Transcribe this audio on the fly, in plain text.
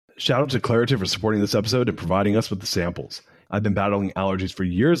Shout out to Claritin for supporting this episode and providing us with the samples. I've been battling allergies for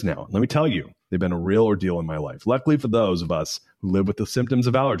years now. Let me tell you, they've been a real ordeal in my life. Luckily for those of us who live with the symptoms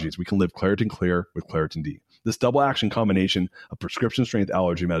of allergies, we can live Claritin Clear with Claritin D. This double action combination of prescription strength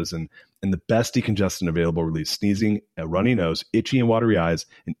allergy medicine and the best decongestant available relieves sneezing, a runny nose, itchy and watery eyes,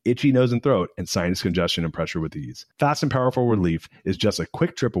 an itchy nose and throat, and sinus congestion and pressure with ease. Fast and powerful relief is just a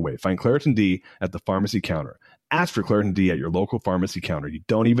quick trip away. Find Claritin D at the pharmacy counter. Ask for Claritin D at your local pharmacy counter. You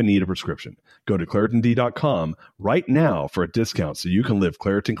don't even need a prescription. Go to ClaritinD.com right now for a discount so you can live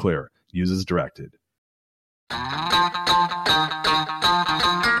Claritin Clear. Use as directed.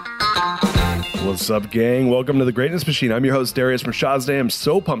 What's up, gang? Welcome to The Greatness Machine. I'm your host, Darius Mershazde. I'm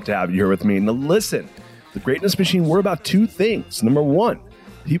so pumped to have you here with me. Now listen, The Greatness Machine, we're about two things. Number one,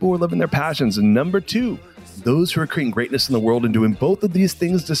 people who are living their passions. And number two, those who are creating greatness in the world and doing both of these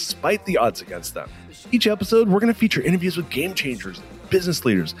things despite the odds against them. Each episode, we're going to feature interviews with game changers, business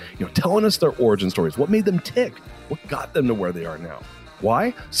leaders, telling us their origin stories, what made them tick, what got them to where they are now.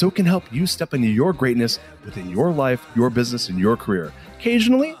 Why? So it can help you step into your greatness within your life, your business, and your career.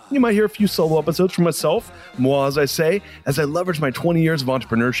 Occasionally, you might hear a few solo episodes from myself, moi as I say, as I leverage my 20 years of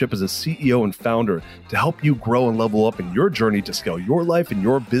entrepreneurship as a CEO and founder to help you grow and level up in your journey to scale your life and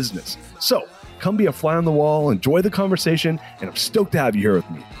your business. So come be a fly on the wall, enjoy the conversation, and I'm stoked to have you here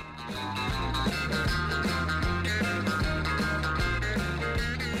with me.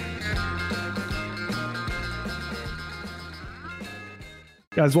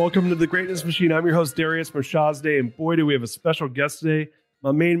 Guys, welcome to The Greatness Machine. I'm your host, Darius Mershazde, and boy, do we have a special guest today.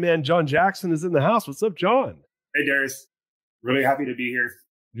 My main man, John Jackson, is in the house. What's up, John? Hey, Darius. Really happy to be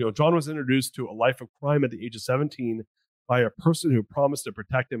here. John was introduced to a life of crime at the age of 17 by a person who promised to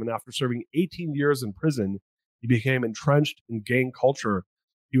protect him, and after serving 18 years in prison, he became entrenched in gang culture.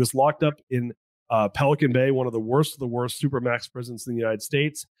 He was locked up in Pelican Bay, one of the worst supermax prisons in the United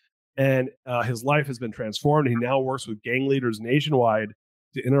States, and his life has been transformed. He now works with gang leaders nationwide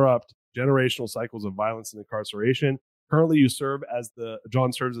to interrupt generational cycles of violence and incarceration. Currently,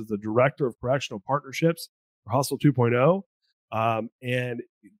 John serves as the Director of Correctional Partnerships for Hustle 2.0, and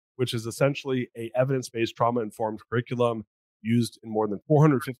which is essentially a evidence-based trauma-informed curriculum used in more than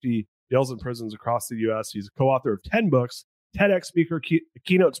 450 jails and prisons across the U.S. He's a co-author of 10 books, TEDx speaker,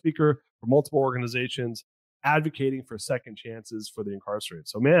 keynote speaker for multiple organizations, advocating for second chances for the incarcerated.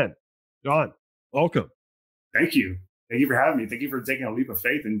 So, man, John, welcome. Thank you. Thank you for having me. Thank you for taking a leap of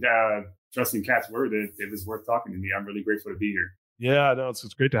faith and trusting Kat's word that it was worth talking to me. I'm really grateful to be here. Yeah, no, it's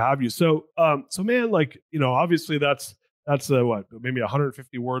great to have you. So, man, obviously that's maybe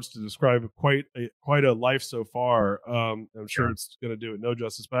 150 words to describe quite a life so far. I'm sure it's going to do it no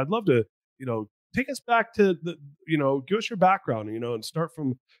justice, but I'd love to, take us back to give us your background, and start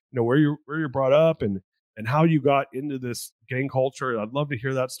from, where you're brought up and how you got into this gang culture. I'd love to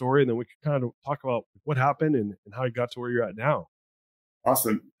hear that story, and then we could kind of talk about what happened and how you got to where you're at now.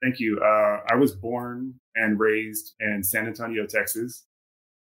 Awesome. Thank you. I was born and raised in San Antonio, Texas,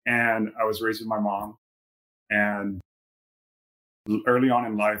 and I was raised with my mom. And early on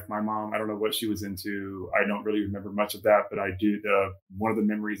in life, my mom, I don't know what she was into. I don't really remember much of that, but I do. One of the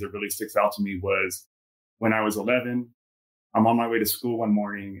memories that really sticks out to me was when I was 11, I'm on my way to school one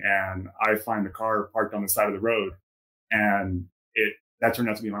morning and I find a car parked on the side of the road, and that turned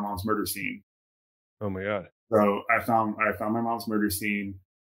out to be my mom's murder scene. Oh my God. So I found my mom's murder scene.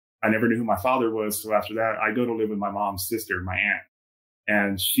 I never knew who my father was. So after that, I go to live with my mom's sister, my aunt,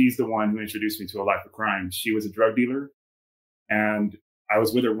 and she's the one who introduced me to a life of crime. She was a drug dealer, and I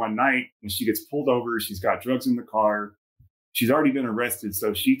was with her one night when she gets pulled over. She's got drugs in the car. She's already been arrested.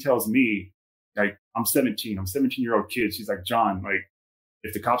 So she tells me, like, I'm 17. I'm a 17-year-old kid. She's like, John, like,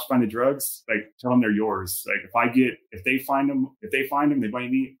 if the cops find the drugs, like, tell them they're yours. Like, if they find them, they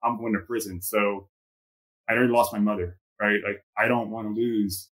blame me, I'm going to prison. So I already lost my mother, right? Like, I don't want to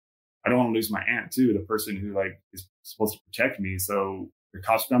lose my aunt too, the person who is supposed to protect me. So the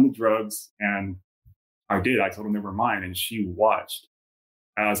cops found the drugs, and I told them they were mine. And she watched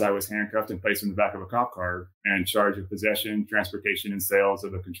as I was handcuffed and placed in the back of a cop car and charged with possession, transportation, and sales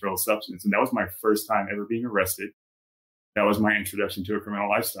of a controlled substance. And that was my first time ever being arrested. That was my introduction to a criminal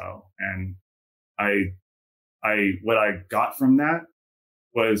lifestyle. And what I got from that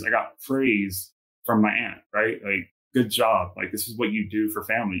was I got praise from my aunt, right? Like, good job. Like, this is what you do for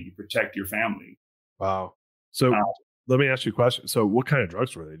family. You protect your family. Wow. So let me ask you a question. So what kind of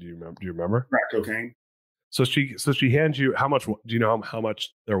drugs were they? Do you remember? Crack cocaine. So she hands you how much? Do you know how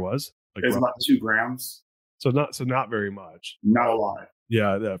much there was? Like, it was about 2 grams. So not very much. Not a lot.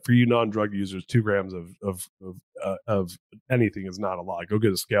 Yeah, for you non-drug users, 2 grams of anything is not a lot. Go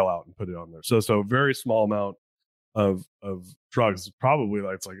get a scale out and put it on there. So very small amount. of drugs. Probably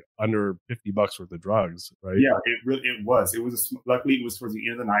like it's like under $50 worth of drugs, right? Yeah, it was. Luckily it was towards the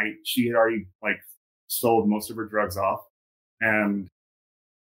end of the night. She had already like sold most of her drugs off, and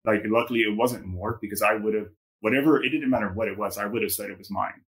like luckily it wasn't more because I would have whatever. It didn't matter what it was. I would have said it was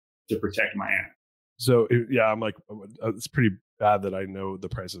mine to protect my aunt. So yeah, I'm like, it's pretty bad that I know the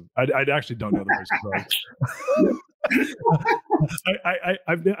price of. I actually don't know the price of drugs.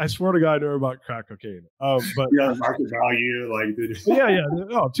 I swear to God, I know about crack cocaine. But yeah, market value, like yeah.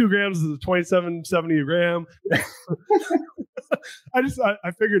 Oh, 2 grams is $27.70 a gram.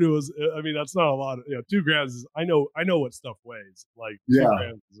 I figured it was. I mean, that's not a lot. 2 grams is. I know what stuff weighs. Like 2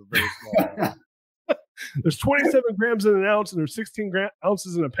 grams is a very small. There's 27 grams in an ounce, and there's 16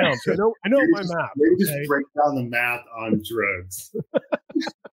 ounces in a pound. So I know my math. Maybe just break down the math on drugs.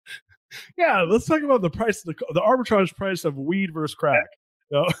 Yeah, let's talk about the price, the arbitrage price of weed versus crack.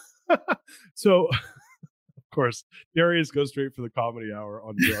 So, of course, Darius goes straight for the comedy hour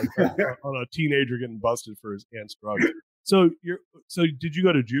on drugs, on a teenager getting busted for his aunt's drugs. So did you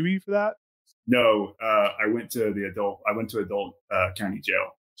go to juvie for that? No, I went to adult county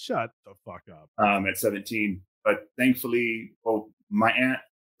jail. Shut the fuck up. At 17, but thankfully, my aunt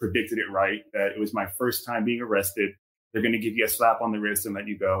predicted it right that it was my first time being arrested. They're going to give you a slap on the wrist and let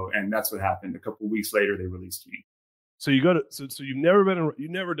you go, and that's what happened. A couple of weeks later, they released me. So you've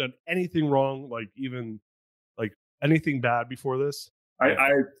never done anything wrong, like even like anything bad before this?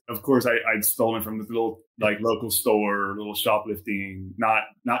 Of course, I'd stolen from this little like local store, little shoplifting, not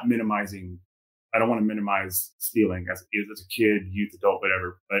minimizing. I don't want to minimize stealing as a kid, youth, adult,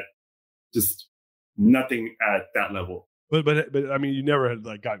 whatever, but just nothing at that level. But I mean, you never had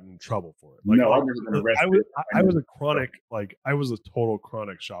like gotten in trouble for it. Like, no, I've never been arrested. I was a chronic, like I was a total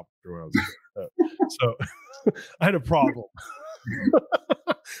chronic shoplifter when I was a kid. So I had a problem.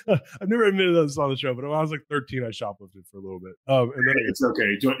 I've never admitted this on the show, but when I was like 13, I shoplifted for a little bit. And then it's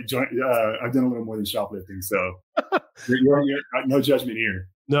okay. I've done a little more than shoplifting, so no judgment here.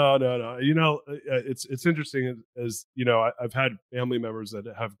 No. It's interesting as I've had family members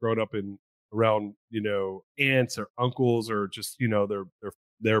that have grown up around aunts or uncles or just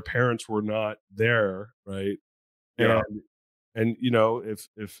their parents were not there, right? Yeah. And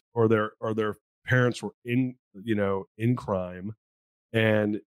if or their parents were in crime,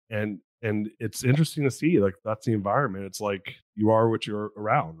 and it's interesting to see like that's the environment. It's like you are what you're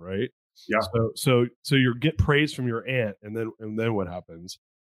around, right? Yeah. So you get praise from your aunt, and then what happens?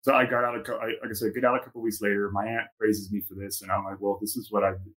 So I got out like I said, get out a couple of weeks later. My aunt praises me for this, and I'm like, well, this is what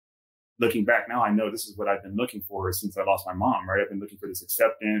looking back now, I know this is what I've been looking for since I lost my mom, right? I've been looking for this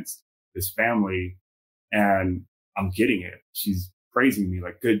acceptance, this family, and I'm getting it. She's praising me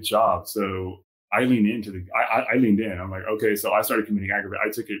like, good job. So I leaned I leaned in. I'm like, okay, so I started committing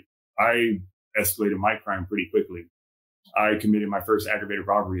aggravated. I escalated my crime pretty quickly. I committed my first aggravated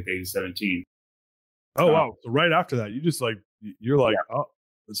robbery at the age of 17. Oh, wow. So right after that, you're like, yeah. Oh,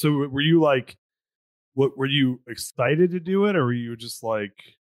 so were you like, what were you excited to do it? Or were you just like,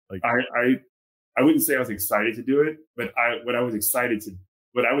 I wouldn't say I was excited to do it, but what I was excited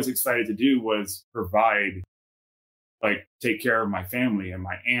to do was provide, like, take care of my family and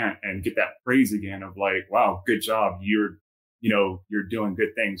my aunt and get that praise again of like, wow, good job. You're doing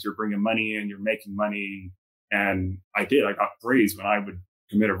good things. You're bringing money in, you're making money. And I got praise when I would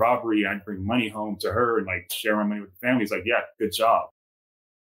commit a robbery. I'd bring money home to her and like share my money with the family. It's like, yeah, good job.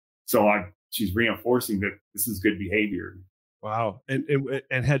 So she's reinforcing that this is good behavior. Wow.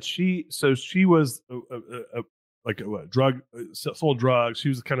 And had she was sold drugs. She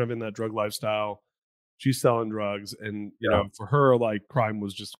was kind of in that drug lifestyle. She's selling drugs, and for her, like, crime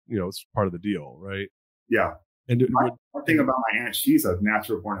was just it's part of the deal, right? Yeah. And one thing about my aunt, she's a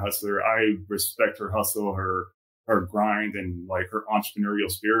natural born hustler. I respect her hustle, her grind, and like her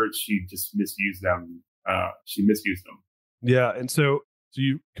entrepreneurial spirit. She just misused them. Yeah. And so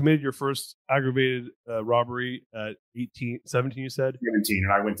you committed your first aggravated robbery at 17, you said? 17.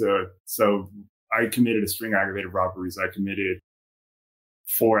 And I committed a string of aggravated robberies. I committed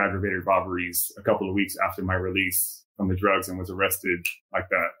 4 aggravated robberies a couple of weeks after my release from the drugs and was arrested like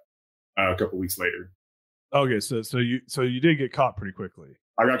that a couple of weeks later. Okay. So you did get caught pretty quickly.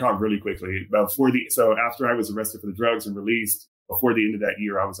 I got caught really quickly. So after I was arrested for the drugs and released, before the end of that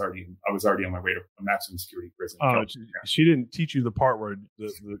year, I was already on my way to a maximum security prison. Oh, she didn't teach you the part where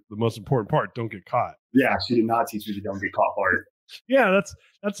the most important part, don't get caught. Yeah, she did not teach me the don't get caught part. Yeah,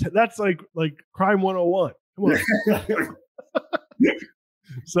 that's like crime 101. Come on.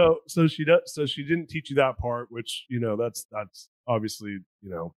 So she didn't teach you that part, which that's obviously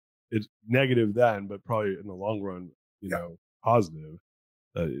it's negative then, but probably in the long run positive.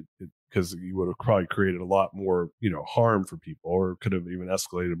 It because you would have probably created a lot more, harm for people, or could have even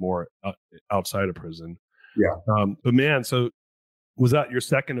escalated more outside of prison. Yeah. But man, so was that your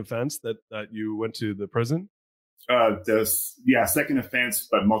second offense that you went to the prison? Second offense,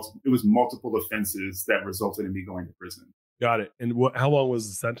 but it was multiple offenses that resulted in me going to prison. Got it. And how long was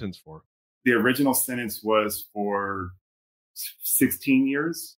the sentence for? The original sentence was for 16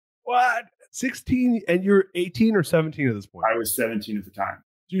 years. What? 16? And you're 18 or 17 at this point? I was 17 at the time.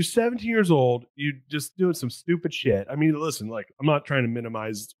 So you're 17 years old. You're just doing some stupid shit. I mean, listen, like, I'm not trying to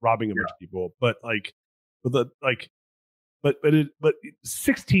minimize robbing a bunch of people, but like, but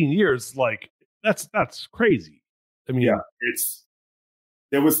 16 years, like, that's crazy. I mean,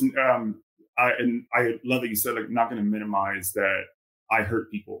 I love that you said, like, not going to minimize that. I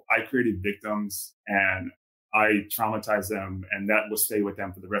hurt people. I created victims and I traumatized them, and that will stay with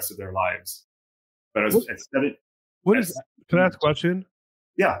them for the rest of their lives. But can I ask a question?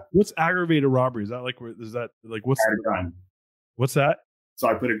 Yeah. What's aggravated robbery? Is that like what's I had a gun. What's that? So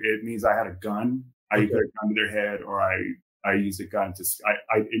it means I had a gun. I put a gun to their head, or I used a gun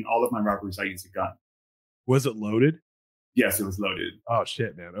in all of my robberies, I used a gun. Was it loaded? Yes, it was loaded. Oh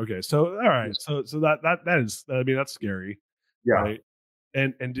shit, man. Okay. So, all right. So that is, I mean, that's scary. Yeah. Right?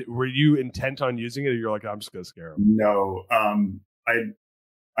 And were you intent on using it, or you're like, I'm just going to scare them? No.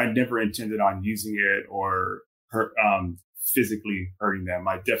 I never intended on using it or physically hurting them.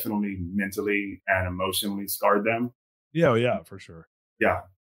 I definitely mentally and emotionally scarred them. Yeah, for sure. Yeah.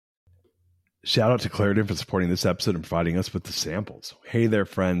 Shout out to Claritin for supporting this episode and providing us with the samples. Hey there,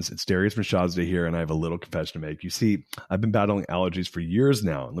 friends. It's Darius from Shazda here, and I have a little confession to make. You see, I've been battling allergies for years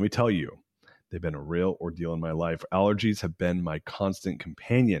now, and let me tell you, they've been a real ordeal in my life. Allergies have been my constant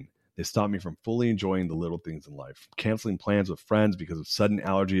companion. They stop me from fully enjoying the little things in life, canceling plans with friends because of sudden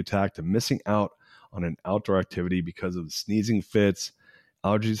allergy attack, to missing out on an outdoor activity because of the sneezing fits.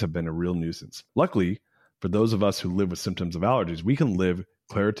 Allergies have been a real nuisance. Luckily, for those of us who live with symptoms of allergies, we can live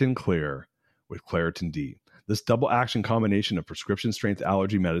Claritin Clear with Claritin D. This double action combination of prescription strength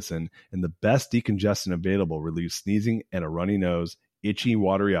allergy medicine and the best decongestant available relieves sneezing and a runny nose, itchy,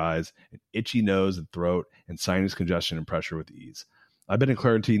 watery eyes, an itchy nose and throat, and sinus congestion and pressure with ease. I've been a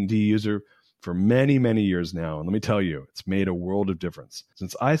Claritin D user for many, many years now, and let me tell you, it's made a world of difference.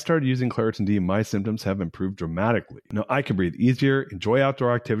 Since I started using Claritin D, my symptoms have improved dramatically. Now I can breathe easier, enjoy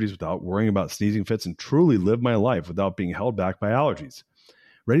outdoor activities without worrying about sneezing fits, and truly live my life without being held back by allergies.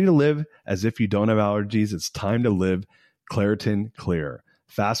 Ready to live as if you don't have allergies? It's time to live Claritin Clear.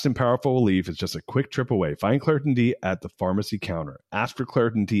 Fast and powerful relief is just a quick trip away. Find Claritin D at the pharmacy counter. Ask for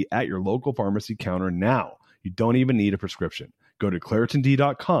Claritin D at your local pharmacy counter now. You don't even need a prescription. Go to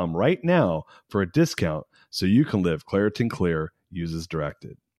ClaritinD.com right now for a discount so you can live Claritin Clear. Use as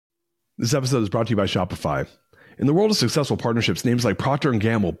directed. This episode is brought to you by Shopify. In the world of successful partnerships, names like Procter &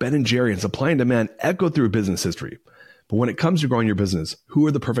 Gamble, Ben & Jerry, and Supply and Demand echo through business history. But when it comes to growing your business, who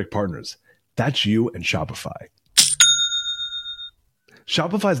are the perfect partners? That's you and Shopify.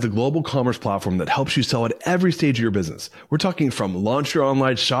 Shopify is the global commerce platform that helps you sell at every stage of your business. We're talking from launch your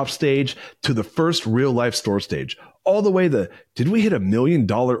online shop stage to the first real life store stage, all the way to did we hit $1 million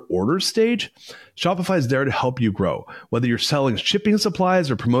order stage? Shopify is there to help you grow. Whether you're selling shipping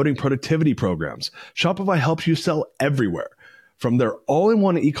supplies or promoting productivity programs, Shopify helps you sell everywhere. From their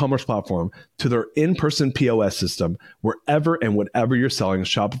all-in-one e-commerce platform to their in-person POS system, wherever and whatever you're selling,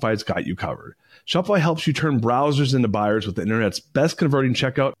 Shopify's got you covered. Shopify helps you turn browsers into buyers with the internet's best converting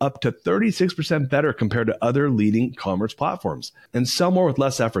checkout, up to 36% better compared to other leading commerce platforms. And sell more with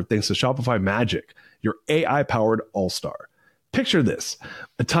less effort thanks to Shopify Magic, your AI-powered all-star. Picture this,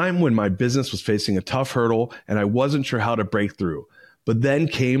 a time when my business was facing a tough hurdle and I wasn't sure how to break through. But then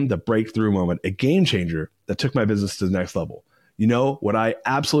came the breakthrough moment, a game changer that took my business to the next level. You know, what I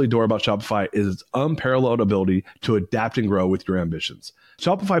absolutely adore about Shopify is its unparalleled ability to adapt and grow with your ambitions.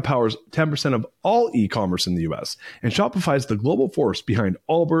 Shopify powers 10% of all e-commerce in the US, and Shopify is the global force behind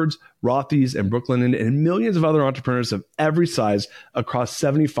Allbirds, Rothy's, and Brooklinen, and millions of other entrepreneurs of every size across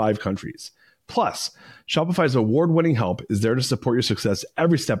 75 countries. Plus, Shopify's award-winning help is there to support your success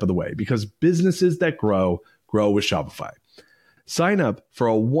every step of the way, because businesses that grow with Shopify. Sign up for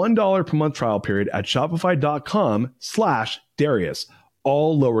a $1 per month trial period at shopify.com/Darius,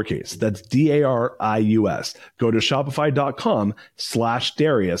 all lowercase. That's Darius. Go to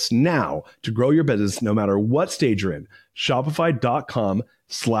shopify.com/Darius now to grow your business no matter what stage you're in.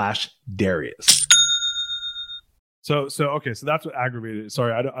 Shopify.com/Darius. So okay, so that's what aggravated it.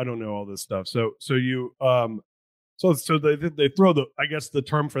 Sorry, I don't know all this stuff. So you So they throw I guess the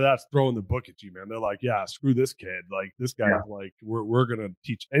term for that's throwing the book at you, man. They're like, yeah, screw this kid. Like this guy's like, we're gonna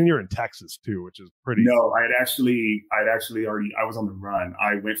teach, and you're in Texas too, which is pretty. No, I'd actually already, I was on the run.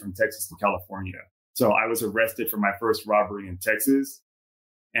 I went from Texas to California. So I was arrested for my first robbery in Texas,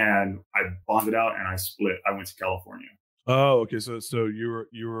 and I bonded out and I split. I went to California. Oh, okay. So you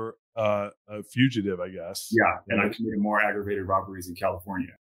were a fugitive, I guess. Yeah, and I committed more aggravated robberies in California.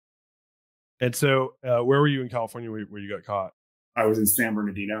 And so, where were you in California where you got caught? I was in San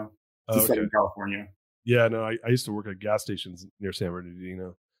Bernardino, Southern California. Yeah, no, I used to work at gas stations near San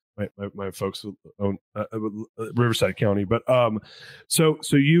Bernardino. My folks own Riverside County, but so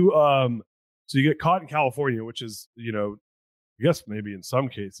you get caught in California, which is, I guess maybe in some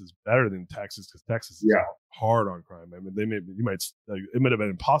cases better than Texas, because Texas is hard on crime. I mean, it might have been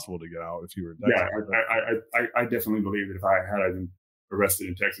impossible to get out if you were in Texas. Yeah, I definitely believe that if I had been arrested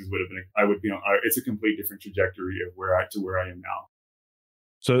in Texas, I would be on. It's a complete different trajectory of where I am now.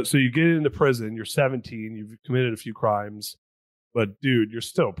 So you get into prison. You're 17. You've committed a few crimes, but dude, you're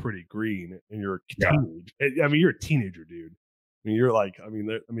still pretty green, and you're a teenager. I mean, you're a teenager, dude. I mean, you're like,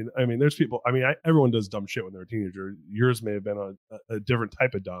 there's people. I mean, everyone does dumb shit when they're a teenager. Yours may have been a different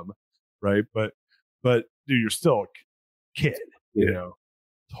type of dumb, right? But dude, you're still a kid,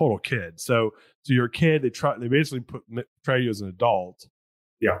 total kid. So you're a kid. They basically try you as an adult.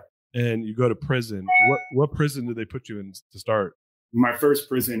 Yeah. And you go to prison. What prison did they put you in to start? My first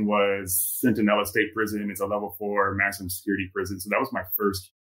prison was Centinela State Prison. It's a level 4 maximum security prison. So that was my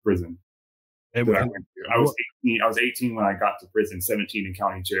first prison. And I was 18. I was 18 when I got to prison, 17 in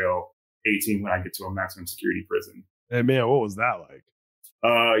county jail, 18 when I get to a maximum security prison. And man, what was that like?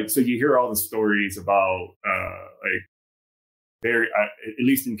 So you hear all the stories about at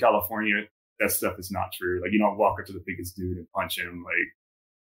least in California, that stuff is not true. Like, you don't walk up to the biggest dude and punch him. Like,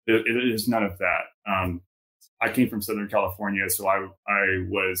 there's none of that. I came from Southern California, so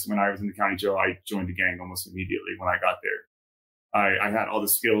when I was in the county jail, I joined the gang almost immediately when I got there. I had all the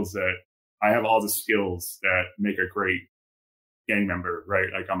skills that make a great gang member,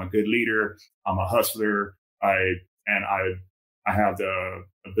 right? Like, I'm a good leader, I'm a hustler, I have the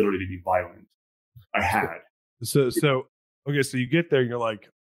ability to be violent. I had. So okay, so you get there and you're like,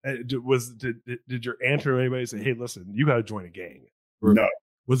 did your aunt or anybody say, hey, listen, you got to join a gang? Or no.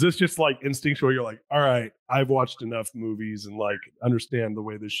 Was this just like instinctual? You're like, all right, I've watched enough movies and like understand the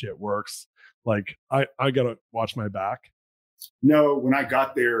way this shit works. Like, I got to watch my back. No, when I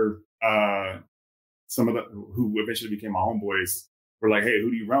got there, some of who eventually became my homeboys were like, hey, who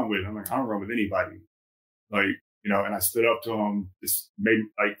do you run with? I'm like, I don't run with anybody. Like, and I stood up to them. Just made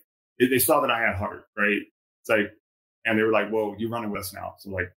like, they saw that I had heart, right? It's like, and they were like, well, you're running with us now. So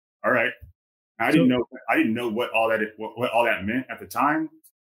I'm like, all right. I didn't know what all that meant at the time.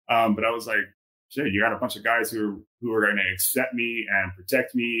 But I was like, shit, you got a bunch of guys who are going to accept me and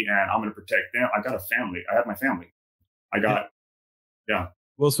protect me, and I'm going to protect them. I got a family. I have my family. Yeah.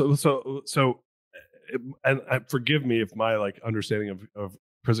 Well, so, and forgive me if my like understanding of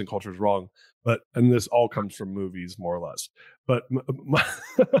prison culture is wrong, and this all comes from movies more or less. But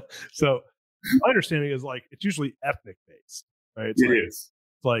so my understanding is like it's usually ethnic based, right? It is.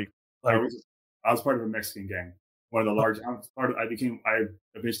 It's like I was part of a Mexican gang. One of the largest. I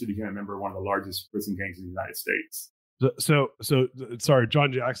eventually became a member of one of the largest prison gangs in the United States. So sorry,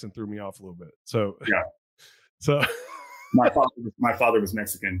 John Jackson threw me off a little bit. So yeah. So my father was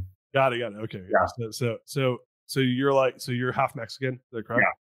Mexican. Got it. Okay. Yeah. So you're half Mexican, is that correct?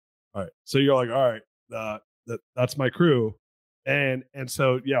 Yeah. All right. So you're like, all right, that's my crew, and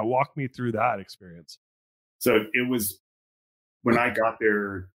so yeah, walk me through that experience. So it was when I got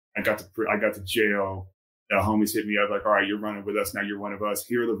there. I got to jail. The homies hit me up like, all right, you're running with us now. You're one of us.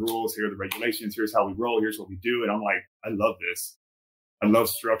 Here are the rules. Here are the regulations. Here's how we roll. Here's what we do. And I'm like, I love this. I love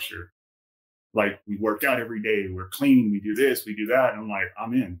structure. Like, we work out every day. We're clean. We do this. We do that. And I'm like,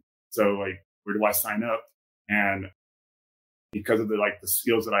 I'm in. So like, where do I sign up? And because of the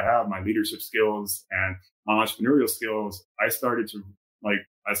skills that I have, my leadership skills and my entrepreneurial skills, I started to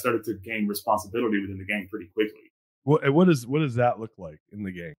gain responsibility within the gang pretty quickly. What does that look like in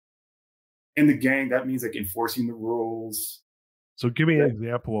the gang? In the gang, that means like enforcing the rules. So give me an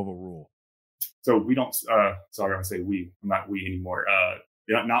example of a rule. So we don't, sorry, I'm going to say we, I'm not we anymore.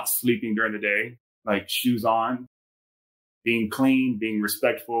 Not sleeping during the day, like shoes on, being clean, being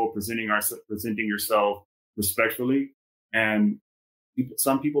respectful, presenting yourself respectfully. And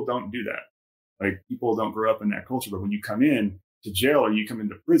some people don't do that. Like, people don't grow up in that culture, but when you come in to jail or you come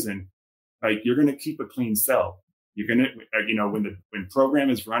into prison, like, you're going to keep a clean cell. You're going to, when program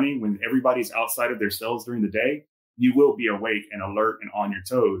is running, when everybody's outside of their cells during the day, you will be awake and alert and on your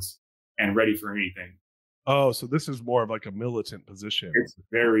toes and ready for anything. Oh, so this is more of like a militant position. It's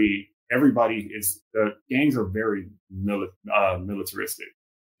everybody is, the gangs are very militaristic.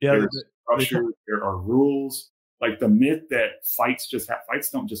 Yeah, There's structure, there are rules. Like the myth that fights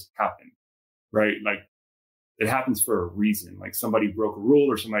don't just happen, right? Like it happens for a reason. Like somebody broke a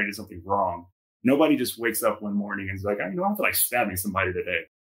rule or somebody did something wrong. Nobody just wakes up one morning and is like, I feel like stabbing somebody today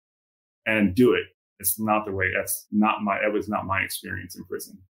and do it. It's not the way. That was not my experience in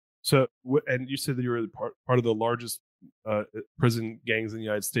prison. So, and you said that you were part of the largest prison gangs in the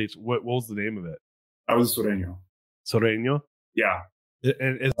United States. What was the name of it? I was a Sureño. Sureño? Yeah.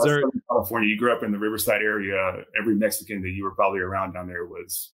 And is there California? You grew up in the Riverside area. Every Mexican that you were probably around down there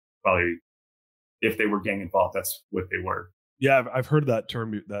was probably, if they were gang involved, that's what they were. Yeah, I've heard that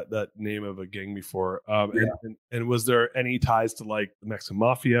term, that name of a gang before. And was there any ties to like the Mexican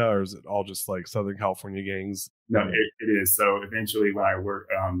mafia, or is it all just like Southern California gangs? No, it is. So eventually, when I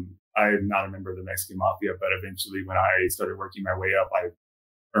worked, I'm not a member of the Mexican mafia, but eventually, when I started working my way up, I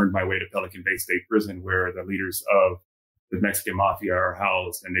earned my way to Pelican Bay State Prison, where the leaders of the Mexican mafia are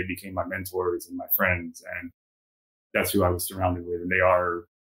housed, and they became my mentors and my friends, and that's who I was surrounded with. And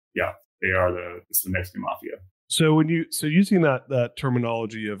it's the Mexican mafia. So using that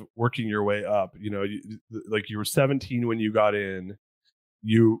terminology of working your way up, like you were 17 when you got in,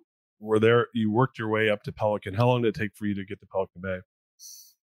 you were there, you worked your way up to Pelican. How long did it take for you to get to Pelican Bay?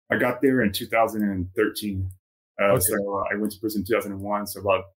 I got there in 2013. Okay. So I went to prison in 2001. So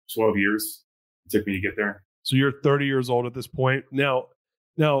about 12 years it took me to get there. So you're 30 years old at this point. Now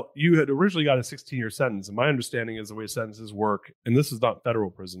you had originally got a 16-year sentence, and my understanding is the way sentences work, and this is not federal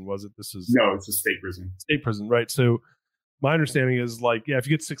prison, was it? No, it's a state prison. State prison, right? So my understanding is like, yeah, if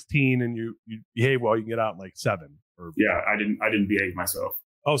you get 16 and you behave well, you can get out in like 7. Yeah, I didn't behave myself.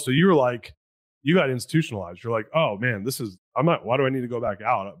 Oh, so you were like, you got institutionalized. You're like, oh man, why do I need to go back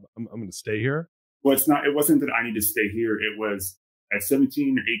out? I'm going to stay here. Well, it wasn't that I need to stay here. It was at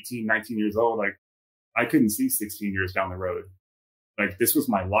 17 or 18, 19 years old, like I couldn't see 16 years down the road. Like this was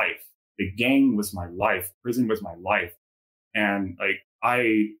my life. The gang was my life. Prison was my life. And like,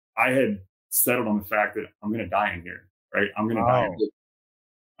 I had settled on the fact that I'm going to die in here, right? I'm going to die in here.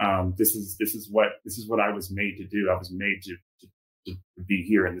 This is what I was made to do. I was made to be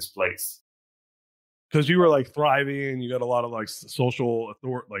here in this place. Because you were like thriving, you got a lot of like social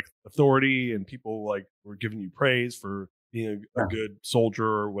authority, and people like were giving you praise for being a good soldier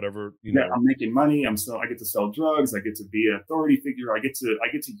or whatever. Yeah, I'm making money. I get to sell drugs. I get to be an authority figure. I get to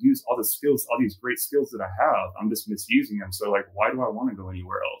use all the skills, all these great skills that I have. I'm just misusing them. So like, why do I want to go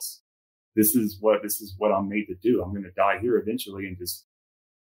anywhere else? This is what I'm made to do. I'm going to die here eventually, and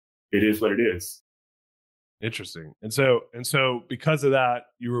it is what it is. Interesting. And so because of that,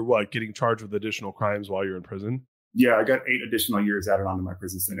 you were getting charged with additional crimes while you're in prison? Yeah, I got 8 additional years added onto my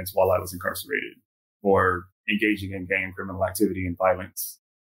prison sentence while I was incarcerated for engaging in gang criminal activity and violence.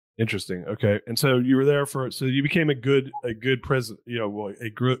 Interesting. Okay. And so you were there so you became a good prison,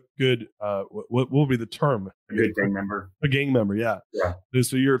 what will be the term? A good gang member. A gang member. Yeah. Yeah.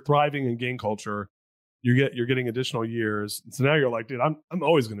 So you're thriving in gang culture. You're getting additional years. So now you're like, dude, I'm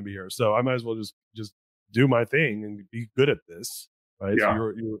always going to be here. So I might as well just do my thing and be good at this. Right. Yeah.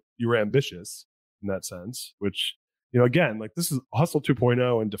 So you were ambitious in that sense, which, again, like this is Hustle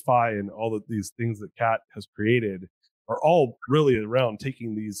 2.0 and Defy and all of these things that Kat has created are all really around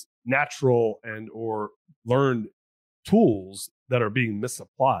taking these natural and or learned tools that are being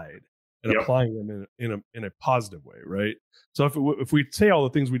misapplied and applying them in a positive way, right? So if we say all the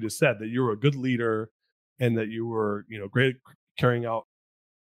things we just said, that you were a good leader and that you were great at carrying out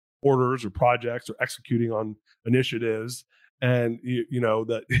orders or projects or executing on initiatives, and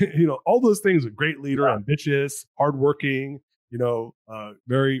that all those things, a great leader, ambitious, hardworking,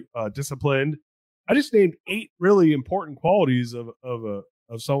 very disciplined. I just named 8 really important qualities of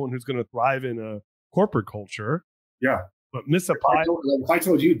someone who's going to thrive in a corporate culture. Yeah. But misapplied. If I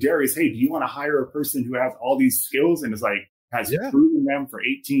told you, Darius, hey, do you want to hire a person who has all these skills and is has proven them for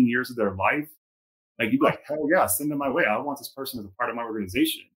 18 years of their life? Like, you'd be like, hell yeah, send them my way. I want this person as a part of my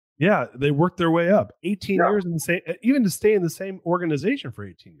organization. Yeah, they worked their way up 18 years in the same, even to stay in the same organization for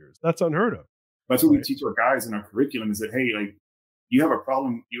 18 years. That's unheard of. That's what we teach our guys in our curriculum is that, hey, like, you have a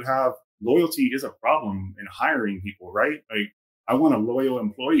problem. Loyalty is a problem in hiring people, right? Like, I want a loyal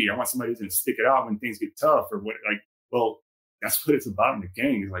employee. I want somebody who's going to stick it out when things get tough or what, well, that's what it's about in the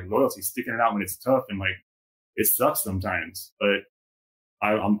gang is like loyalty, sticking it out when it's tough. And like, it sucks sometimes, but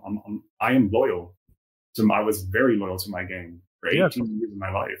I am loyal I was very loyal to my gang for 18 years of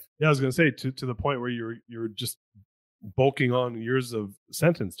my life. Yeah. I was going to say to the point where you're just bulking on years of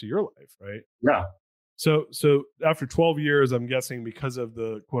sentence to your life. Right. Yeah. So after 12 years, I'm guessing because of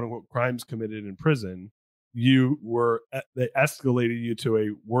the quote unquote crimes committed in prison, they escalated you to a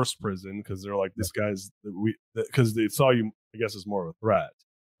worse prison because they're like, this guy's because they saw you, I guess, as more of a threat,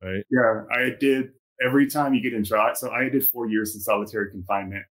 right? Yeah, I did every time you get in trial. So I did 4 years in solitary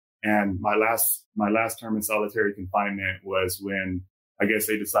confinement, and my last term in solitary confinement was when I guess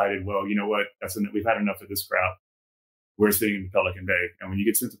they decided, well, you know what, we've had enough of this crap. We're sitting in Pelican Bay, and when you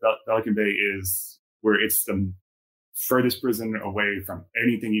get sent to Pelican Bay, is where it's the furthest prison away from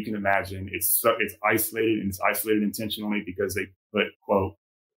anything you can imagine. It's isolated, and it's isolated intentionally because they put, quote,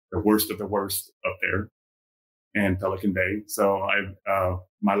 the worst of the worst up there in Pelican Bay. So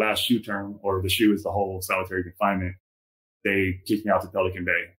my last SHU term, or the SHU is the whole solitary confinement, they kicked me out to Pelican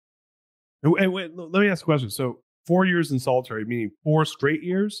Bay. And wait, let me ask a question. So 4 years in solitary, meaning 4 straight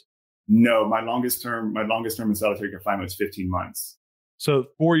years? No, my longest term in solitary confinement was 15 months. So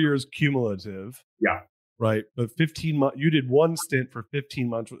 4 years cumulative. Yeah. Right. But 15 months, you did one stint for 15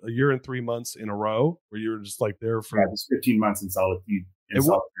 months, a year and 3 months in a row, where you were just like there for. Yeah, it was 15 months in solitary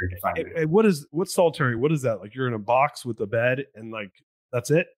confinement. And what's solitary? What is that? Like you're in a box with a bed and like,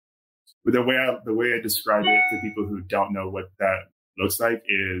 that's it? But the way I describe it to people who don't know what that looks like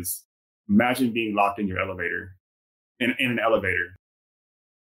is, imagine being locked in your elevator, in an elevator.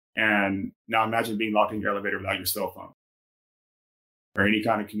 And now imagine being locked in your elevator without your cell phone or any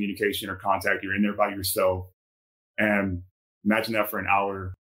kind of communication or contact. You're in there by yourself. And imagine that for an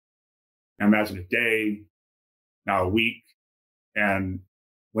hour. And imagine a day, now a week. And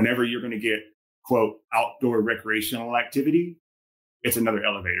whenever you're going to get, quote, outdoor recreational activity, it's another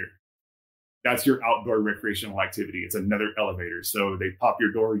elevator. That's your outdoor recreational activity. It's another elevator. So they pop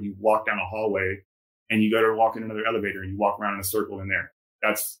your door, you walk down a hallway, and you go to walk in another elevator, and you walk around in a circle in there.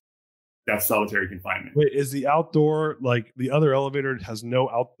 That's solitary confinement. Wait, is the outdoor, like the other elevator has no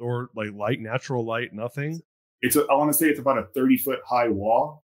outdoor like light, natural light, nothing? I want to say it's about a 30-foot high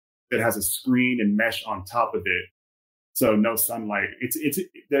wall that has a screen and mesh on top of it. So no sunlight.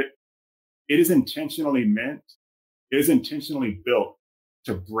 It is intentionally built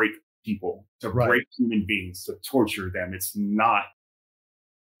to break people, to break human beings, to torture them. It's not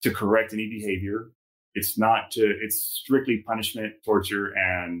to correct any behavior. It's strictly punishment, torture,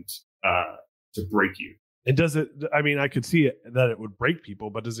 and to break you. And does it, I mean, I could see it, that it would break people,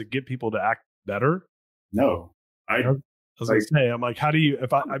 but does it get people to act better? No. I was going to say, I'm like, how do you,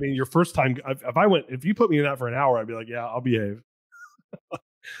 your first time, if you put me in that for an hour, I'd be like, yeah, I'll behave.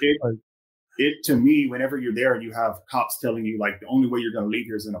 To me, whenever you're there and you have cops telling you like the only way you're going to leave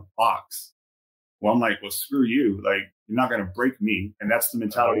here is in a box. Well, I'm like, well, screw you. Like, you're not going to break me. And that's the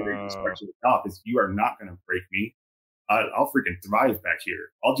mentality that you expect to the cop, is you are not going to break me. I'll freaking thrive back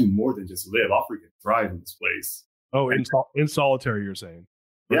here. I'll do more than just live. I'll freaking thrive in this place. Oh, in solitary, you're saying?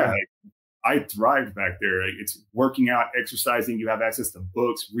 Yeah. Like, I thrived back there. Like, it's working out, exercising. You have access to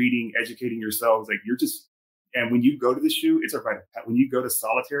books, reading, educating yourselves. Like, and when you go to the SHU, when you go to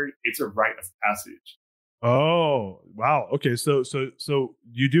solitary, it's a rite of passage. Oh, wow. Okay. So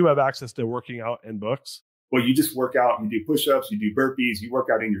you do have access to working out and books? Well, you just work out, you do push-ups, you do burpees, you work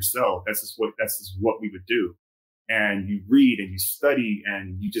out in your cell. That's just what we would do. And you read and you study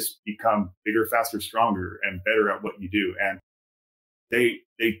and you just become bigger, faster, stronger, and better at what you do. And they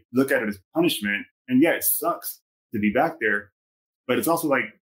look at it as punishment. And yeah, it sucks to be back there. But it's also like,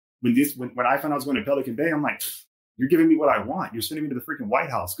 when I found I was going to Pelican Bay, I'm like, you're giving me what I want. You're sending me to the freaking White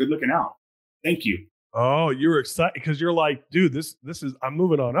House. Good looking out. Thank you. Oh, you were excited because you're like, dude, this is, I'm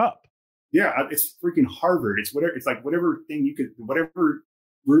moving on up. Yeah, it's freaking Harvard. It's whatever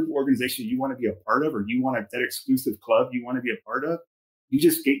group organization you want to be a part of, or you want that exclusive club you want to be a part of. You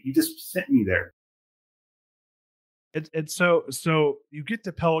just sent me there. And so you get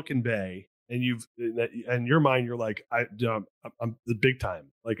to Pelican Bay, and in your mind, you're like, I'm the big time.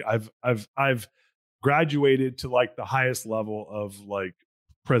 Like I've graduated to like the highest level of like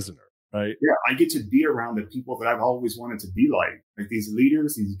prisoner, right? Yeah, I get to be around the people that I've always wanted to be like these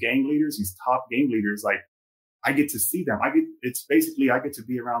leaders, these gang leaders, these top gang leaders. Like, I get to see them. I get to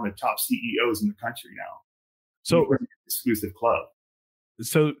be around the top CEOs in the country now. So exclusive club.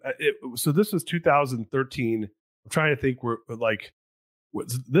 So this was 2013. I'm trying to think.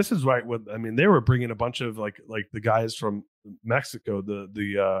 This is right. They were bringing a bunch of like the guys from Mexico.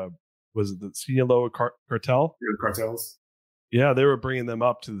 Was it the Sinaloa cartel? The cartels. Yeah, they were bringing them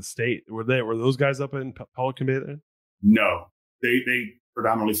up to the state. Were those guys up in Pelican Bay then? No, they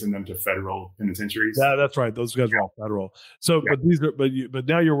predominantly send them to federal penitentiaries. Yeah, that's right. Those guys were all federal. So, yeah. but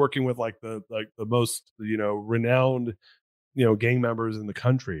now you're working with like the most renowned gang members in the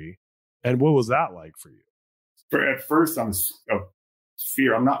country. And what was that like for you? At first, I'm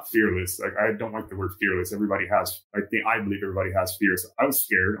not fearless. Like, I don't like the word fearless. I believe everybody has fear. So I was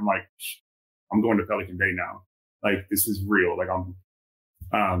scared. I'm like, I'm going to Pelican Bay now. Like, this is real. Like,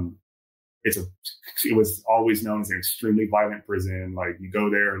 it was always known as an extremely violent prison. Like, you go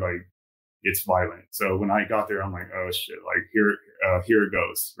there, like, it's violent. So when I got there, I'm like, oh shit, like here it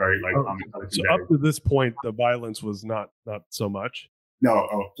goes, right? Like, I'm in Pelican so Bay. up to this point, the violence was not so much. No,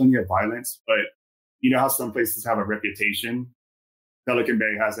 plenty of violence, but you know how some places have a reputation? Pelican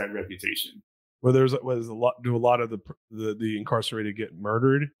Bay has that reputation. Where do a lot of the incarcerated get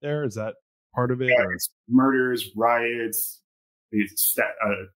murdered there? Is that part of it? Yeah, it's murders, riots,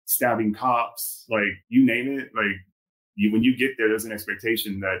 stabbing cops, like you name it. Like, when you get there, there's an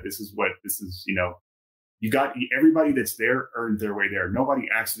expectation that this is. You know, everybody that's there earned their way there. Nobody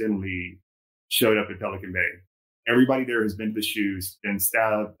accidentally showed up at Pelican Bay. Everybody there has been to the shoes, been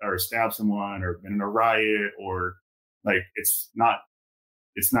stabbed someone, or been in a riot, or like it's not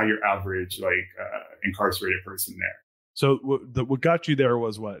your average incarcerated person there. So what got you there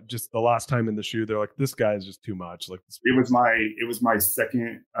was what? Just the last time in the shoe, they're like, this guy is just too much. Like, it was my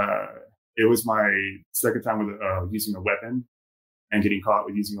second time with using a weapon and getting caught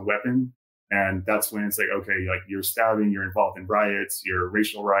with using a weapon. And that's when it's like, okay, like, you're stabbing, you're involved in riots, you're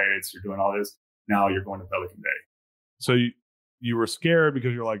racial riots, you're doing all this. Now you're going to Pelican Bay. So you were scared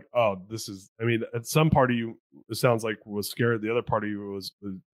because you're like, oh, this is, I mean, at some part of you, it sounds like, was scared. The other part of you was,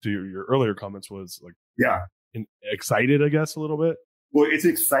 to your earlier comments, was like, yeah, excited, I guess, a little bit. Well, it's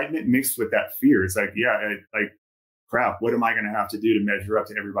excitement mixed with that fear. It's like, yeah, like, crap, what am I going to have to do to measure up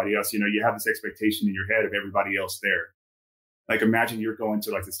to everybody else? You know, you have this expectation in your head of everybody else there. Like, imagine you're going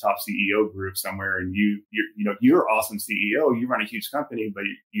to like this top CEO group somewhere, and you're an awesome CEO, you run a huge company, but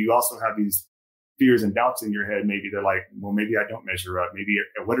you also have these fears and doubts in your head. Maybe they're like, well, maybe I don't measure up. Maybe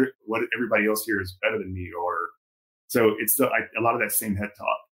what everybody else here is better than me, or so it's a lot of that same head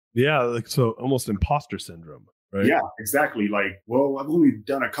talk. Yeah, like, so almost imposter syndrome, right? Yeah, exactly. Like, well, I've only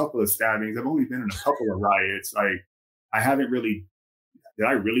done a couple of stabbings. I've only been in a couple of riots. Like, I haven't really. Did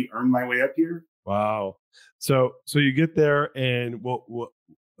I really earn my way up here? Wow. So you get there, and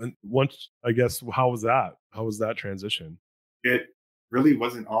once, I guess, how was that? How was that transition? It really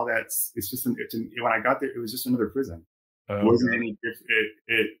wasn't all that. It's just when I got there, it was just another prison. It wasn't any.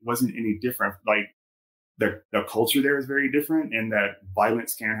 It wasn't any different. Like, the culture there is very different, in that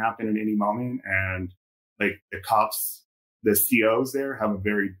violence can happen at any moment, and like the cops, the COs there have a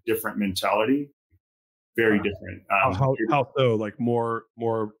very different mentality. Very different. How so? Like more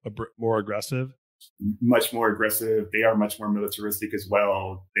aggressive? Much more aggressive. They are much more militaristic as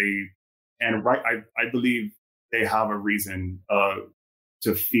well. I believe they have a reason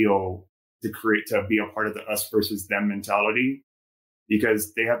to be a part of the us versus them mentality,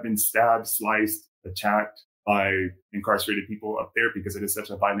 because they have been stabbed, sliced, attacked by incarcerated people up there, because it is such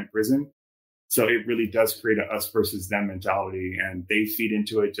a violent prison. So it really does create a us versus them mentality, and they feed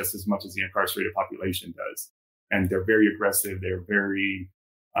into it just as much as the incarcerated population does. And they're very aggressive. They're very,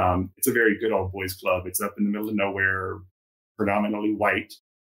 it's a very good old boys club. It's up in the middle of nowhere, predominantly white,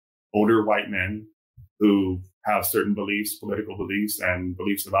 older white men who have certain beliefs, political beliefs, and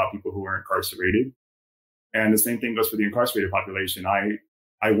beliefs about people who are incarcerated. And the same thing goes for the incarcerated population.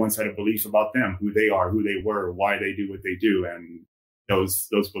 I once had a belief about them, who they are, who they were, why they do what they do. And those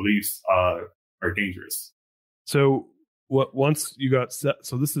beliefs are dangerous. So once you got set,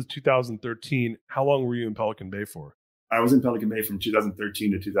 so this is 2013. How long were you in Pelican Bay for? I was in Pelican Bay from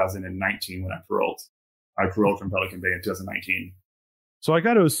 2013 to 2019 when I paroled. I paroled from Pelican Bay in 2019. So I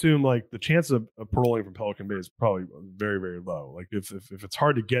got to assume, like, the chance of paroling from Pelican Bay is probably very, very low. Like, if it's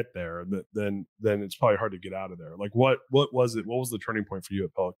hard to get there, then it's probably hard to get out of there. Like, what was it? What was the turning point for you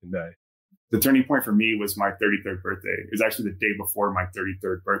at Pelican Bay? The turning point for me was my 33rd birthday. It was actually the day before my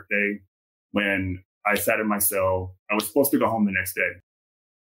 33rd birthday, when I sat in my cell. I was supposed to go home the next day,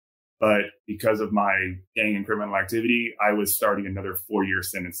 but because of my gang and criminal activity, I was starting another 4-year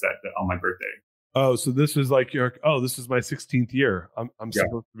sentence on my birthday. Oh, so this is like this is my 16th year. I'm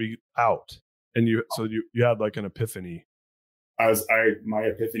supposed to be out, and you had like an epiphany. My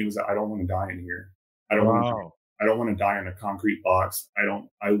epiphany was that I don't want to die in here. I don't want to die in a concrete box.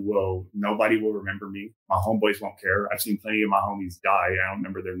 Nobody will remember me. My homeboys won't care. I've seen plenty of my homies die. I don't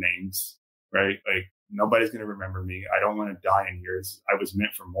remember their names, right? Like, nobody's going to remember me. I don't want to die in here. I was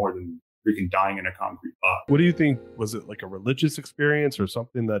meant for more than freaking dying in a concrete box. What do you think? Was it like a religious experience or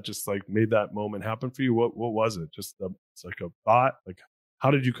something that just like made that moment happen for you? What was it? Just it's like a thought? Like,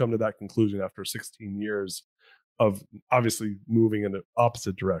 how did you come to that conclusion after 16 years of obviously moving in the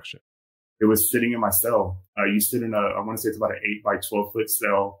opposite direction? It was sitting in my cell. You sit in I want to say it's about an 8 by 12 foot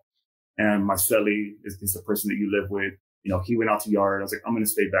cell. And my cellie is the person that you live with. You know, he went out to yard. I was like, I'm going to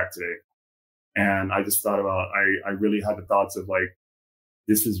stay back today. And I just thought about, I really had the thoughts of like,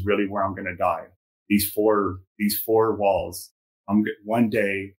 this is really where I'm going to die. These four walls. One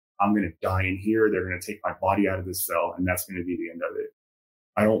day I'm going to die in here. They're going to take my body out of this cell, and that's going to be the end of it.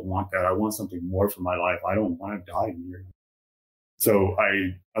 I don't want that. I want something more for my life. I don't want to die in here. So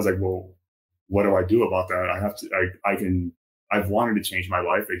I was like, well, what do I do about that? I have to, I've wanted to change my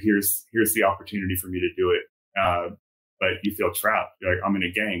life, but here's the opportunity for me to do it. But you feel trapped. You're like, I'm in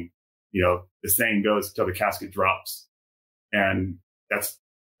a gang. You know, the saying goes until the casket drops. And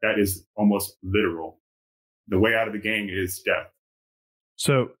that is almost literal. The way out of the gang is death.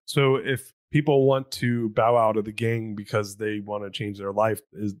 So if people want to bow out of the gang because they want to change their life,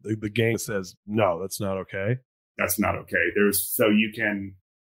 is the gang says, no, that's not okay? That's not okay. What's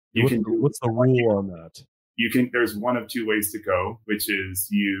the rule on that? There's one of two ways to go, which is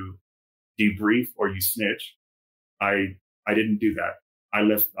you debrief or you snitch. I didn't do that. I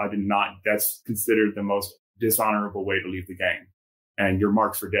did not. That's considered the most dishonorable way to leave the gang. And you're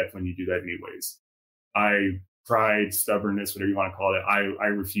marked for death when you do that anyways. Pride, stubbornness, whatever you want to call it. I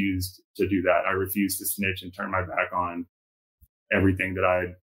refused to do that. I refused to snitch and turn my back on everything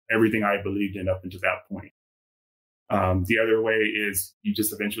I believed in up until that point. The other way is you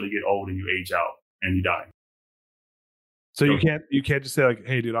just eventually get old and you age out and you die. So you can't just say like,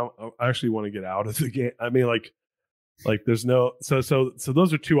 hey dude, I actually want to get out of the game. I mean, like there's no, so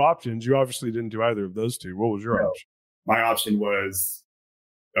those are two options. You obviously didn't do either of those two. What was your option? My option was,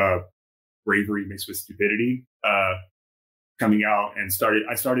 bravery mixed with stupidity, coming out and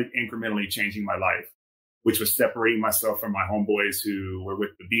I started incrementally changing my life, which was separating myself from my homeboys who were with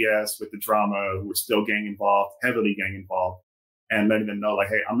the BS, with the drama, who were still gang involved, heavily gang involved, and letting them know like,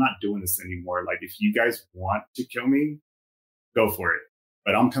 hey, I'm not doing this anymore. Like, if you guys want to kill me, go for it.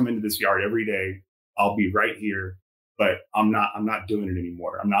 But I'm coming to this yard every day. I'll be right here, but I'm not doing it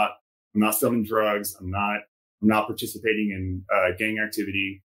anymore. I'm not selling drugs. I'm not participating in gang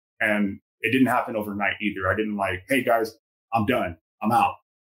activity. And it didn't happen overnight either. I didn't like, hey guys, I'm done. I'm out.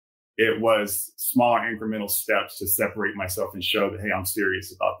 It was small incremental steps to separate myself and show that, hey, I'm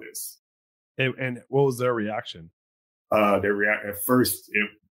serious about this. And what was their reaction? At first,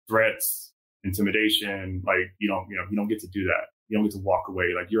 threats, intimidation. Like, you don't get to do that. You don't get to walk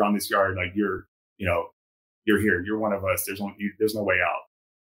away. Like, you're on this yard. Like, you're here. You're one of us. There's no way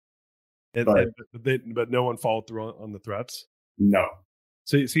out. But no one followed through on the threats. No.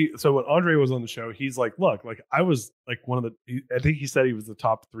 So when Andre was on the show, he's like, look, like I was like I think he said he was the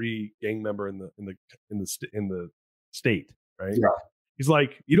top 3 gang member in the state, right? Yeah. He's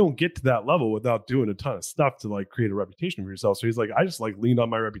like, you don't get to that level without doing a ton of stuff to like create a reputation for yourself. So he's like, I just like leaned on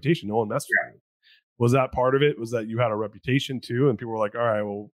my reputation. No one messed with me. Was that part of it? Was that you had a reputation too? And people were like, all right,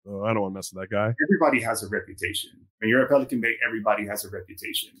 well, I don't want to mess with that guy. Everybody has a reputation. When you're at Pelican Bay, everybody has a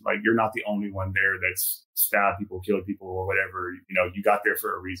reputation. Like, you're not the only one there that's stabbed people, killed people, or whatever. You got there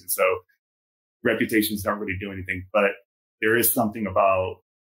for a reason. So reputations don't really do anything. But there is something about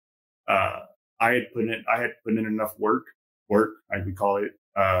I had put in enough work, I would call it.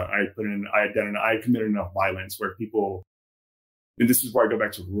 I had committed enough violence where people. And this is where I go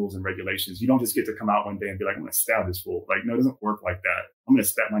back to rules and regulations. You don't just get to come out one day and be like, I'm going to stab this fool. Like, no, it doesn't work like that. I'm going to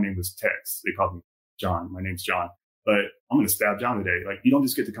stab. My name was Tex. They called me John. My name's John. But I'm going to stab John today. Like, you don't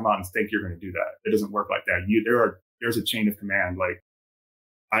just get to come out and think you're going to do that. It doesn't work like that. There's a chain of command. Like,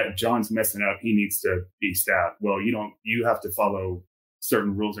 John's messing up. He needs to be stabbed. Well, you have to follow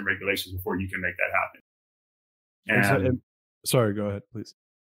certain rules and regulations before you can make that happen. And sorry, go ahead, please.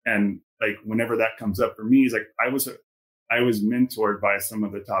 And like, whenever that comes up for me, it's like, I was mentored by some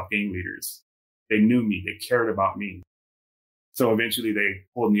of the top gang leaders. They knew me. They cared about me. So eventually they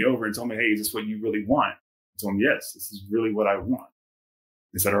pulled me over and told me, hey, is this what you really want? I told them, yes, this is really what I want.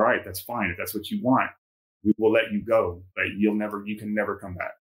 They said, all right, that's fine. If that's what you want, we will let you go, but you can never come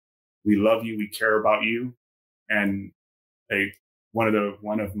back. We love you. We care about you. And one of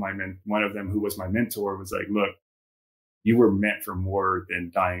them who was my mentor was like, look, you were meant for more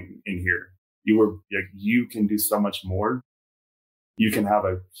than dying in here. You can do so much more. You can have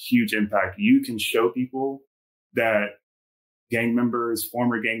a huge impact. You can show people that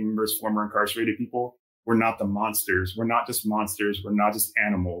former gang members, former incarcerated people, we're not the monsters. We're not just monsters. We're not just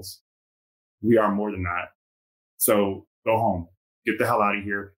animals. We are more than that. So go home, get the hell out of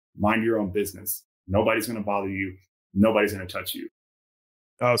here, mind your own business. Nobody's going to bother you. Nobody's going to touch you.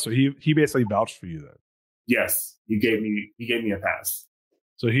 Oh, so he basically vouched for you then? Yes. He gave me a pass.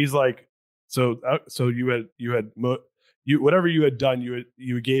 So he's like, so whatever you had done,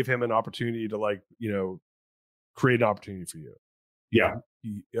 you gave him an opportunity to like, create an opportunity for you. Yeah.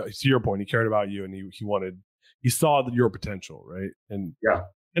 To your point, he cared about you and he saw your potential, right? And yeah.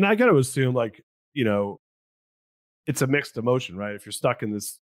 And I got to assume like, it's a mixed emotion, right? If you're stuck in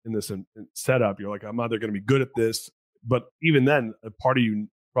this setup, you're like, I'm either going to be good at this, but even then, a part of you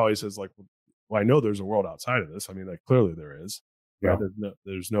probably says like, well, I know there's a world outside of this. I mean, like clearly there is, right?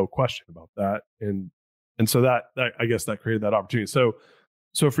 There's no question about that, and so that I guess that created that opportunity.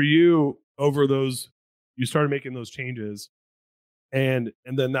 So for you, over those, you started making those changes, and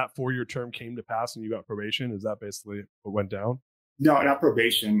then that 4-year term came to pass, and you got probation. Is that basically what went down? No, not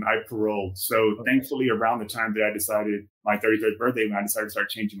probation. I paroled. So thankfully, around the time that I decided my 33rd birthday, when I decided to start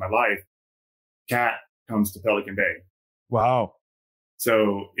changing my life, Kat comes to Pelican Bay. Wow.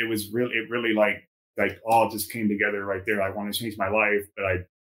 So it really like all just came together right there. I want to change my life, but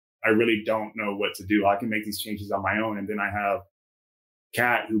I really don't know what to do. I can make these changes on my own. And then I have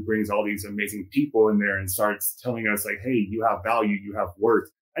Kat, who brings all these amazing people in there and starts telling us like, hey, you have value, you have worth.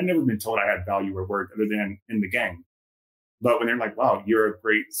 I'd never been told I had value or worth other than in the gang. But when they're like, wow, you're a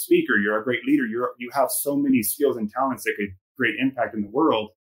great speaker, you're a great leader, you have so many skills and talents that could create impact in the world.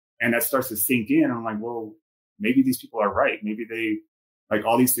 And that starts to sink in. I'm like, well, maybe these people are right. Maybe they, like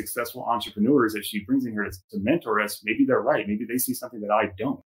all these successful entrepreneurs that she brings in here to mentor us, maybe they're right. Maybe they see something that I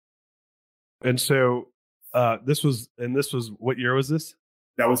don't. And so this was what year was this?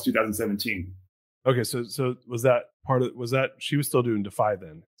 That was 2017. Okay, so was that she was still doing Defy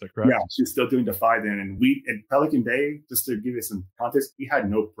then? Is that correct? Yeah, she was still doing Defy then. And we, in Pelican Bay, just to give you some context, we had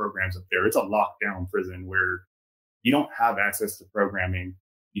no programs up there. It's a lockdown prison where you don't have access to programming.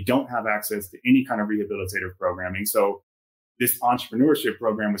 You don't have access to any kind of rehabilitative programming. So this entrepreneurship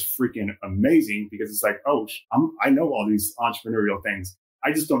program was freaking amazing because it's like, oh, I know all these entrepreneurial things.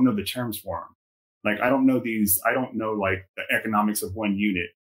 I just don't know the terms for them. Like, I don't know like the economics of one unit,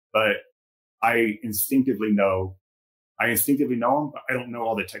 but I instinctively know them, but I don't know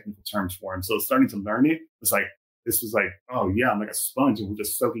all the technical terms for them. So starting to learn it was like, oh yeah, I'm like a sponge and we're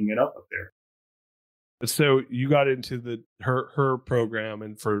just soaking it up there. So you got into her program,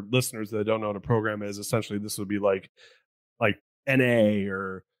 and for listeners that don't know what a program is, essentially this would be like NA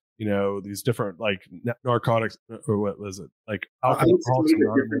or, you know, these different like narcotics, or what was it? Like alcohol.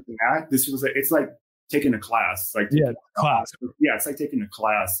 It's like taking a class. Class. Yeah, it's like taking a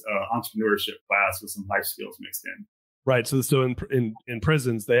class, entrepreneurship class with some life skills mixed in. Right. So in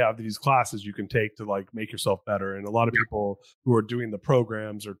prisons, they have these classes you can take to like make yourself better. And a lot of people who are doing the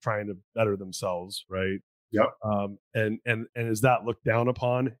programs are trying to better themselves. Right. Yep. And is that looked down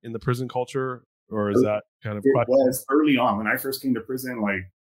upon in the prison culture, or is that kind of? It was early on when I first came to prison. Like,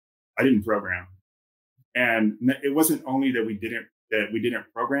 I didn't program, and it wasn't only that we didn't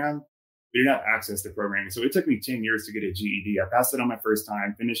program. We didn't have access to programming. So it took me 10 years to get a GED. I passed it on my first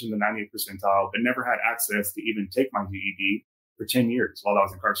time, finished in the 98th percentile, but never had access to even take my GED for 10 years while I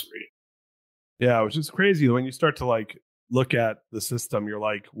was incarcerated. Yeah, which is crazy. When you start to like look at the system, you're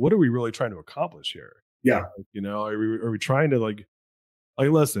like, what are we really trying to accomplish here? Yeah. You know, are we trying to like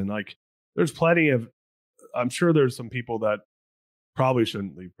listen, like there's plenty of, I'm sure there's some people that probably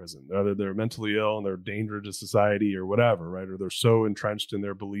shouldn't leave prison. Either they're mentally ill and they're a danger to society or whatever, right? Or they're so entrenched in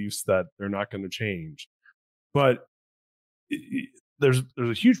their beliefs that they're not going to change. But there's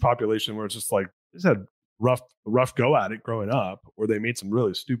a huge population where it's just like, they just had rough go at it growing up, or they made some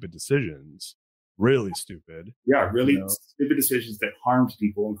really stupid decisions. Really stupid. Yeah, really stupid decisions that harmed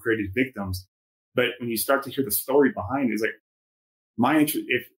people and created victims. But when you start to hear the story behind it, it's like my interest,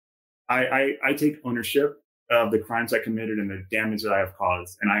 if I take ownership of the crimes I committed and the damage that I have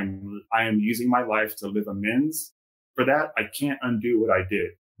caused, and I am using my life to live amends for that. I can't undo what I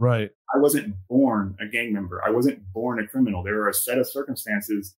did. Right. I wasn't born a gang member. I wasn't born a criminal. There were a set of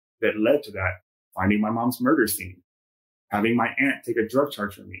circumstances that led to that. Finding my mom's murder scene, having my aunt take a drug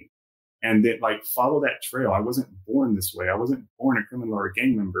charge from me, and then like follow that trail. I wasn't born this way. I wasn't born a criminal or a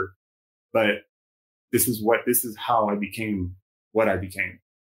gang member, but this is how I became what I became.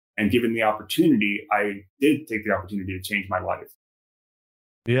 And given the opportunity, I did take the opportunity to change my life.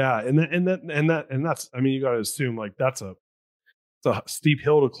 Yeah, and that's, I mean, you got to assume like it's a steep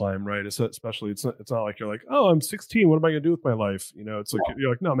hill to climb, right? Especially it's not like you're like, oh, I'm 16, what am I going to do with my life? You know, it's like you're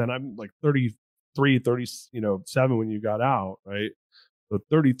like, no, man, I'm like 33, 30, 7 when you got out, right? So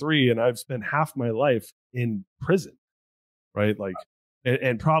 33, and I've spent half my life in prison, right? Like,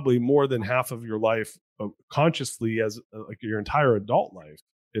 and probably more than half of your life consciously as like your entire adult life,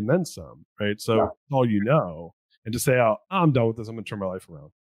 and then some, right? So that's all you know. And to say, oh, I'm done with this, I'm gonna turn my life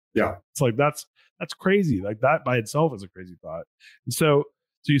around. Yeah. It's like that's crazy. Like that by itself is a crazy thought. And so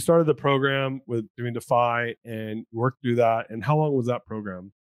you started the program with doing Defy and worked through that. And how long was that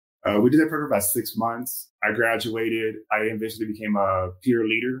program? We did that program about 6 months. I graduated. I eventually became a peer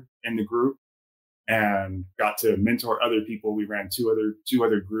leader in the group and got to mentor other people. We ran two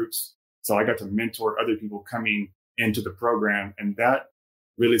other groups. So I got to mentor other people coming into the program. And that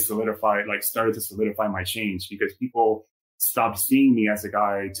really started to solidify my change, because people stopped seeing me as a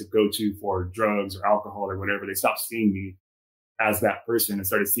guy to go to for drugs or alcohol or whatever. They stopped seeing me as that person and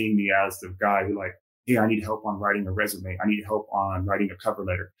started seeing me as the guy who, like, hey, I need help on writing a resume. I need help on writing a cover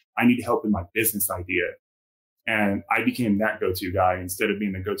letter. I need help in my business idea. And I became that go-to guy instead of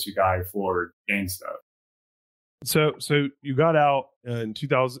being the go-to guy for gang stuff. So you got out in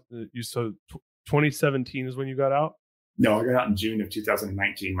 2000. 2017 is when you got out. No, I got out in June of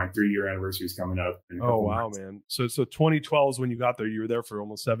 2019. My 3-year anniversary is coming up. Oh wow, months. Man! So 2012 is when you got there. You were there for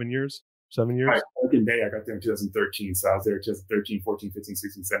almost 7 years. 7 years. Right. Working day, I got there in 2013. So I was there 2013, 14, 15,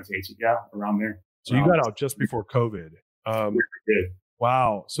 16, 17, 18. Yeah, around there. So you got out just before COVID. Did.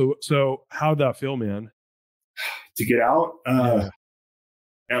 Wow. So how'd that feel, man? To get out?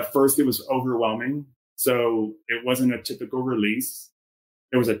 At first, it was overwhelming. So it wasn't a typical release.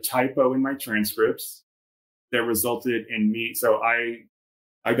 There was a typo in my transcripts that resulted in me. So I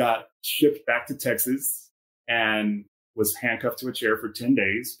got shipped back to Texas and was handcuffed to a chair for 10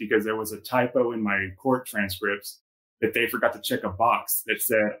 days because there was a typo in my court transcripts that they forgot to check a box that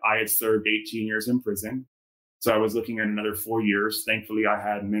said I had served 18 years in prison. So I was looking at another 4 years. Thankfully, I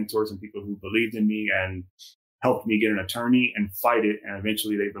had mentors and people who believed in me and helped me get an attorney and fight it. And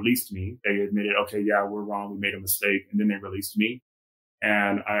eventually they released me. They admitted, okay, yeah, we're wrong. We made a mistake. And then they released me.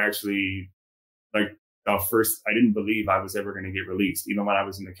 And I actually, I didn't believe I was ever going to get released. Even when I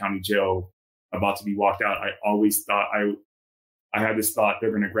was in the county jail about to be walked out, I always thought I had this thought,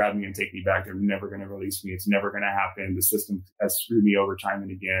 they're going to grab me and take me back. They're never going to release me. It's never going to happen. The system has screwed me over time and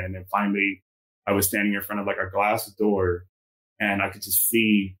again. And then finally I was standing in front of like a glass door and I could just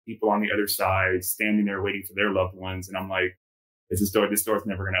see people on the other side standing there waiting for their loved ones. And I'm like, this door's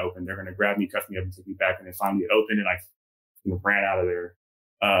never going to open. They're going to grab me, cuff me up and take me back. And then finally it opened and I ran out of there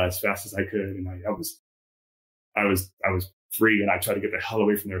as fast as I could. And I was free, and I tried to get the hell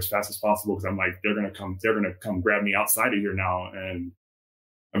away from there as fast as possible because I'm like, they're gonna come grab me outside of here now. And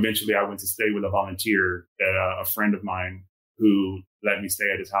eventually, I went to stay with a volunteer, that a friend of mine who let me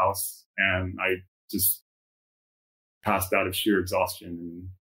stay at his house, and I just passed out of sheer exhaustion and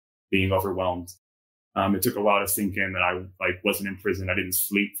being overwhelmed. It took a while to sink in that I wasn't in prison. I didn't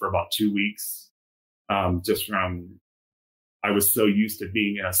sleep for about 2 weeks, I was so used to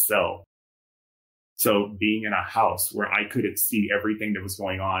being in a cell. So being in a house where I couldn't see everything that was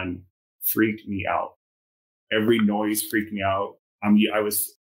going on freaked me out. Every noise freaked me out.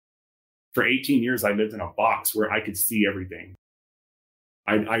 For 18 years, I lived in a box where I could see everything.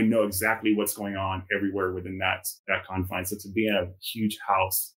 I know exactly what's going on everywhere within that confine. So to be in a huge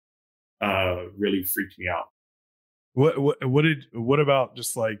house really freaked me out. What about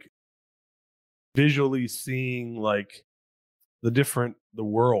just like visually seeing like the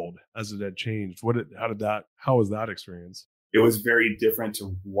world as it had changed? How was that experience? It was very different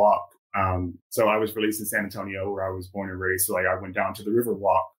to walk. So I was released in San Antonio where I was born and raised. So I went down to the river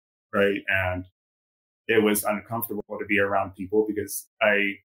walk, right? And it was uncomfortable to be around people because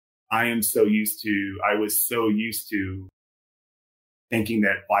I was so used to thinking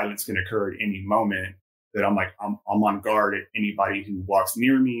that violence can occur at any moment that I'm on guard at anybody who walks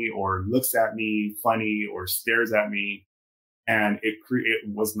near me or looks at me funny or stares at me. And it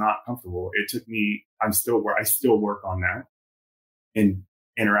was not comfortable. It took me, I still work on that and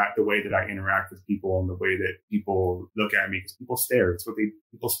interact the way that I interact with people and the way that people look at me, because people stare. It's what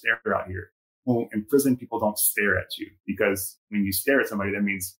people stare out here. Well, in prison, people don't stare at you, because when you stare at somebody, that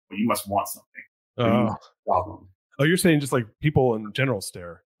means you must want something. Problem. Oh, you're saying just like people in general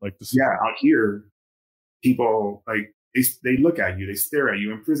stare like this? Yeah, out here, people they look at you, they stare at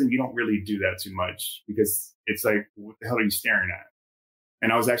you. In prison, you don't really do that too much because it's like, what the hell are you staring at?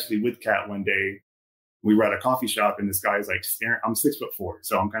 And I was actually with Kat one day. We were at a coffee shop and this guy is like staring. I'm 6'4",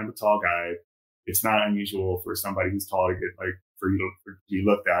 so I'm kind of a tall guy. It's not unusual for somebody who's tall to get for you to be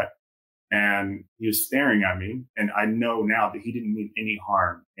looked at. And he was staring at me, and I know now that he didn't mean any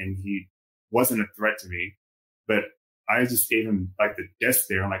harm and he wasn't a threat to me. But I just gave him like the death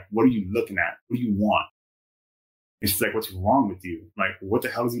stare. I'm like, what are you looking at? What do you want? And she's like, what's wrong with you? Like, what the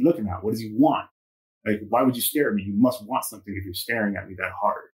hell is he looking at? What does he want? Like, why would you stare at me? You must want something if you're staring at me that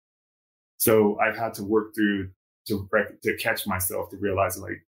hard. So I've had to work through to catch myself, to realize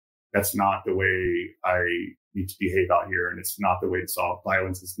like, that's not the way I need to behave out here. And it's not the way to solve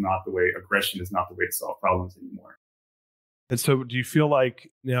violence. It's not the way aggression is not the way to solve problems anymore. And so do you feel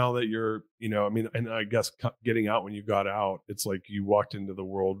like now that you're, and I guess getting out, when you got out, it's like you walked into the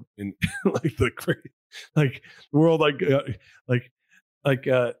world in like the world, like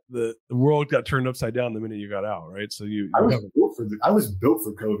the world got turned upside down the minute you got out, right? So I was built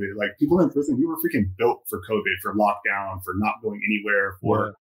for COVID. Like people in prison, we were freaking built for COVID, for lockdown, for not going anywhere,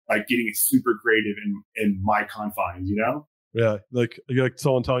 for like getting super creative in my confines, you know? Yeah, like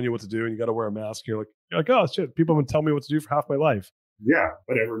someone telling you what to do, and you got to wear a mask. You're like, oh shit, people have been telling me what to do for half my life. Yeah,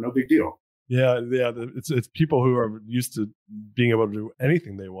 whatever, no big deal. Yeah. It's people who are used to being able to do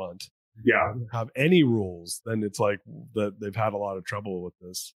anything they want. Yeah, have any rules, then it's like that they've had a lot of trouble with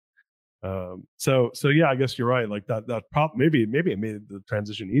this. So yeah, I guess you're right. Like that maybe it made the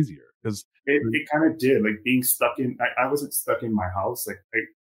transition easier because it kind of did. Like being stuck in, I wasn't stuck in my house. Like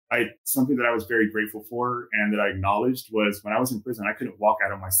I something that I was very grateful for and that I acknowledged was when I was in prison, I couldn't walk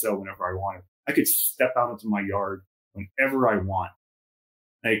out of my cell whenever I wanted. I could step out into my yard whenever I want.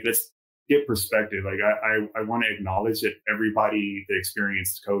 Like let's get perspective. Like I want to acknowledge that everybody that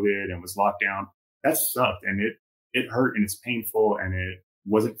experienced COVID and was locked down, that sucked and it hurt and it's painful and it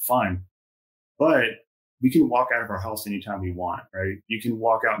wasn't fun. But we can walk out of our house anytime we want, right? You can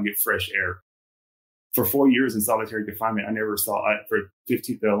walk out and get fresh air. For 4 years in solitary confinement, I never saw for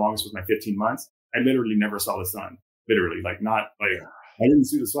the longest was my 15 months. I literally never saw the sun. Literally, like not like I didn't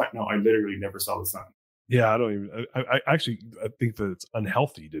see the sun. No, I literally never saw the sun. Yeah, I don't even. I actually I think that it's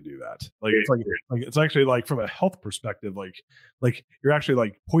unhealthy to do that. Like it's actually like from a health perspective, like you're actually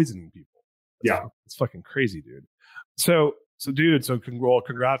like poisoning people. It's fucking crazy, dude. So dude,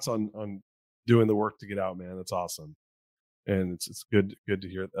 congrats on doing the work to get out, man. That's awesome, and it's good to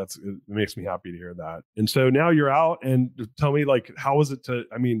hear. It makes me happy to hear that. And so now you're out, and tell me like how was it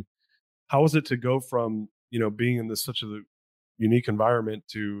to go from being in such a unique environment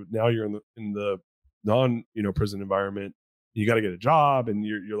to now you're in the non prison environment. You got to get a job, and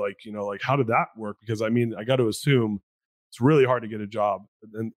you're like like how did that work? Because I got to assume it's really hard to get a job,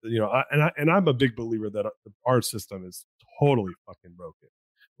 and I'm a big believer that our system is totally fucking broken.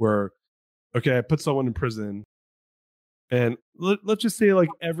 Where okay, I put someone in prison, and let's just say like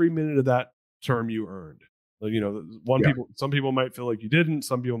every minute of that term you earned. Like some people might feel like you didn't,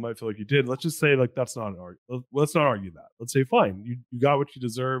 some people might feel like you did. Let's just say like let's not argue that. Let's say fine, you got what you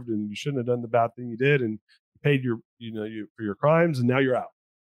deserved, and you shouldn't have done the bad thing you did, and you paid for your crimes, and now you're out.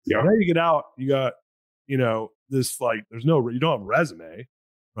 Yeah. Now you get out, you got this like you don't have a resume,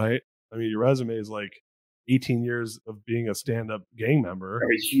 right? I mean, your resume is like 18 years of being a stand-up gang member. I have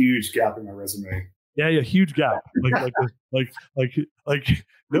a huge gap in my resume. Yeah, huge gap. Like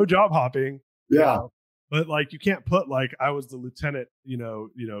no job hopping. Yeah. But like you can't put like I was the lieutenant,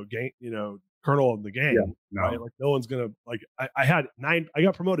 gang, colonel of the gang. Yeah, no. Right? Like no one's gonna like I I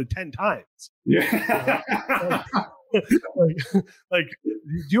got promoted 10 times. Yeah. Like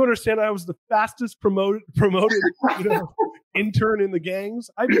do you understand I was the fastest promoted intern in the gangs?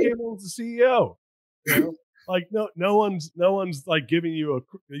 I became the CEO. Like no one's like giving you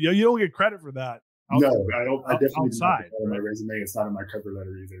you don't get credit for that. No, I don't. I definitely outside, don't have my resume. It's not in my cover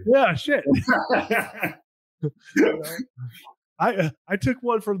letter either. Yeah, shit. I took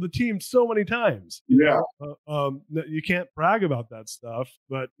one from the team so many times. Yeah. You can't brag about that stuff,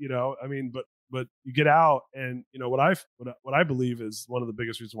 but but you get out, and what I believe is one of the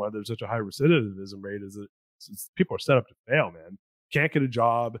biggest reasons why there's such a high recidivism rate is that people are set up to fail, man. Can't get a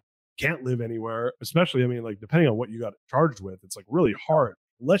job, can't live anywhere, especially like depending on what you got charged with, it's like really hard.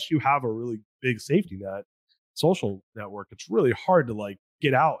 Unless you have a really big safety net, social network, it's really hard to like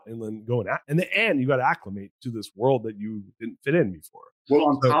get out and then go and you got to acclimate to this world that you didn't fit in before. Well,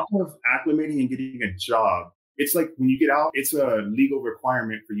 on top of acclimating and getting a job, it's like when you get out, it's a legal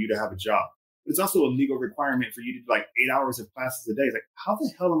requirement for you to have a job. It's also a legal requirement for you to do like 8 hours of classes a day. It's like, how the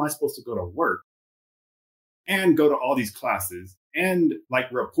hell am I supposed to go to work and go to all these classes and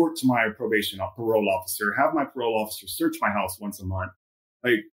like report to my parole officer, have my parole officer search my house once a month?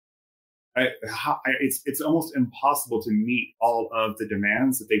 Like, it's almost impossible to meet all of the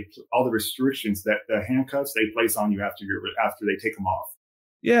demands that all the restrictions that the handcuffs they place on you after they take them off.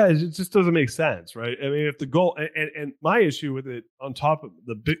 Yeah, it just doesn't make sense, right? I mean, if the goal and my issue with it on top of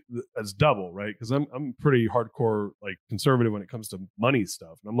as double, right? Because I'm pretty hardcore like conservative when it comes to money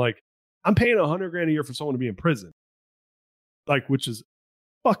stuff, and I'm like, I'm paying $100,000 a year for someone to be in prison, like, which is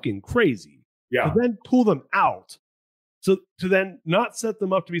fucking crazy. Yeah, and then pull them out. So to then not set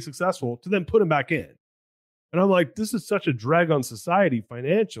them up to be successful, to then put them back in. And I'm like, this is such a drag on society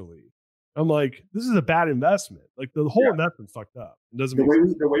financially. I'm like, this is a bad investment. Like the whole investment's fucked up. It doesn't make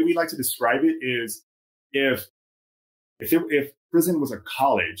sense. The way we like to describe it is if prison was a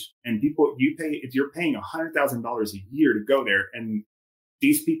college and if you're paying $100,000 a year to go there, and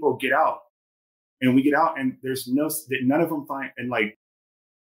these people get out and we get out and none of them find, and like,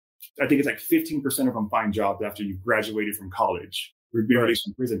 I think it's like 15% of them find jobs after you graduated from college. we're being released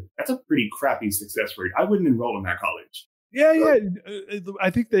from prison. That's a pretty crappy success rate. I wouldn't enroll in that college. Yeah. I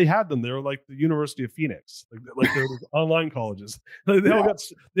think they had them. They were like the University of Phoenix, like they're online colleges. They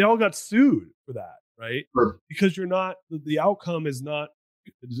all got sued for that, right? Sure. Because the outcome is not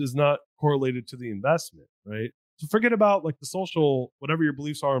correlated to the investment, right? So forget about like the social, whatever your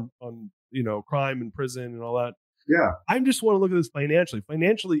beliefs are on crime and prison and all that. Yeah. I just want to look at this financially.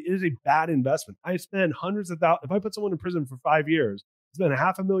 Financially, it is a bad investment. I spend hundreds of thousands. If I put someone in prison for 5 years, I spend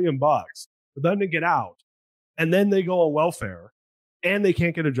 $500,000 for them to get out, and then they go on welfare, and they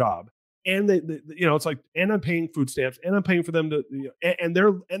can't get a job, and they it's like, and I'm paying food stamps, and I'm paying for them to, and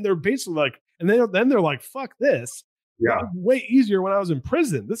they're basically like, and then they're like, fuck this. Yeah. It was way easier when I was in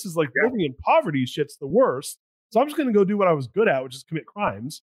prison. This is like living in poverty. Shit's the worst. So I'm just going to go do what I was good at, which is commit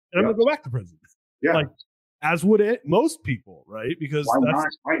crimes, and I'm going to go back to prison. Yeah. Like, as would most people, right? Because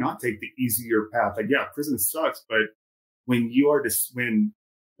why not take the easier path? Like, yeah, prison sucks, but when you are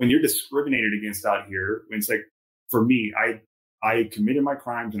when you're discriminated against out here, when it's like, for me, I committed my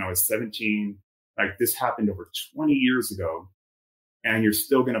crimes when I was 17. Like, this happened over 20 years ago, and you're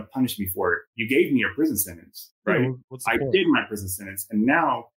still going to punish me for it. You gave me a prison sentence, right? Yeah, I did my prison sentence, and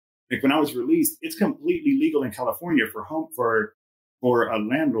now, like, when I was released, it's completely legal in California for a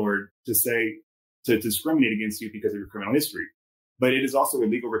landlord to discriminate against you because of your criminal history. But it is also a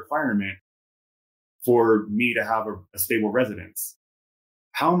legal requirement for me to have a stable residence.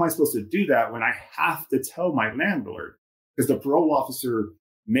 How am I supposed to do that when I have to tell my landlord? Because the parole officer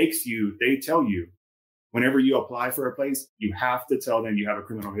they tell you, whenever you apply for a place, you have to tell them you have a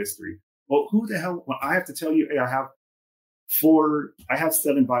criminal history. Well, who the hell, when I have to tell you, hey, I have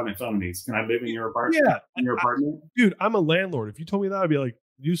 7 violent felonies. Can I live in your apartment? Yeah. In your apartment? Dude, I'm a landlord. If you told me that, I'd be like,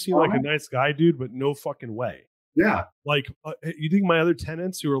 you seem like a nice guy, dude, but no fucking way. Yeah. Like, you think my other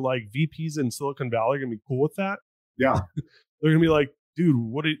tenants who are like VPs in Silicon Valley are gonna be cool with that? Yeah. They're gonna be like, dude,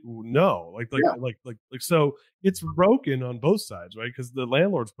 no. So it's broken on both sides, right? Because the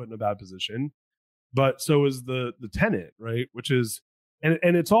landlord's put in a bad position, but so is the tenant, right? Which is, and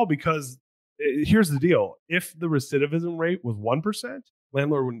it's all because here's the deal. If the recidivism rate was 1%,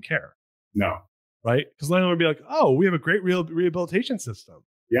 landlord wouldn't care. No. Right? Because landlord would be like, oh, we have a great rehabilitation system.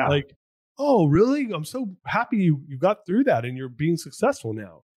 Yeah. Like, oh, really? I'm so happy you got through that and you're being successful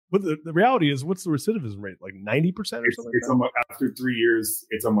now. But the reality is, what's the recidivism rate? Like 90% or something? It's almost, after 3 years,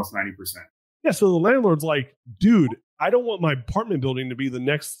 it's almost 90%. Yeah. So the landlord's like, dude, I don't want my apartment building to be the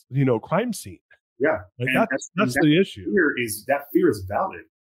next, crime scene. Yeah. Like that's the issue. That fear is valid.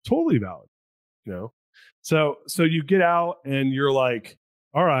 Totally valid. So you get out and you're like,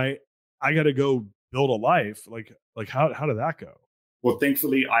 all right, I got to go build a life. Like how did that go? Well,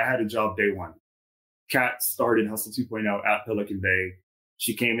 thankfully, I had a job day one. Kat started Hustle 2.0 at Pelican Bay.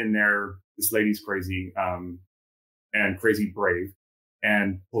 She came in there. This lady's crazy and crazy brave,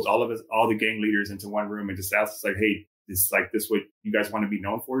 and pulls all the gang leaders into one room and just asks us, like, hey, this what you guys want to be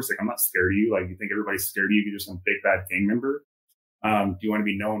known for? It's like, I'm not scared of you. Like, you think everybody's scared of you because you're some big bad gang member? Do you want to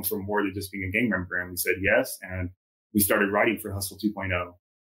be known for more than just being a gang member? And we said yes. And we started writing for Hustle 2.0.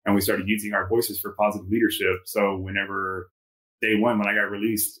 And we started using our voices for positive leadership. So whenever day one, when I got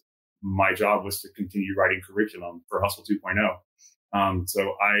released, my job was to continue writing curriculum for Hustle 2.0.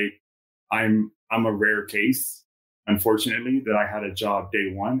 So I'm a rare case, unfortunately, that I had a job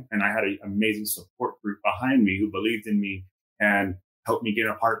day one, and I had an amazing support group behind me who believed in me and helped me get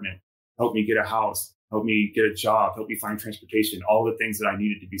an apartment, helped me get a house, helped me get a job, helped me find transportation, all the things that I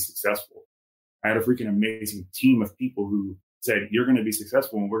needed to be successful. I had a freaking amazing team of people who said, you're going to be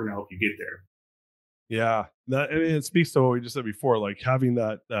successful and we're going to help you get there. Yeah. It speaks to what we just said before, like having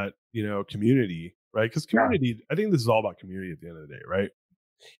that community, right? Because community, I think this is all about community at the end of the day, right?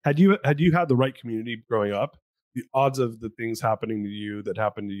 Had you had the right community growing up, the odds of the things happening to you that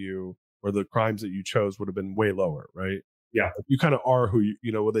happened to you or the crimes that you chose would have been way lower, right? Yeah. Like you kind of are who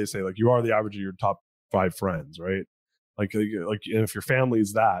what they say, like you are the average of your top 5 friends, right? Like and if your family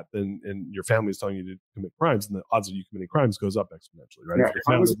is that, then and your family is telling you to commit crimes, and the odds of you committing crimes goes up exponentially, right? Yeah, if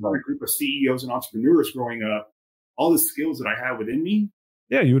I was in a group of CEOs and entrepreneurs growing up, all the skills that I had within me.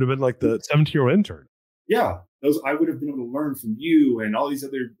 Yeah, you would have been like the 17-year-old intern. Yeah, I would have been able to learn from you and all these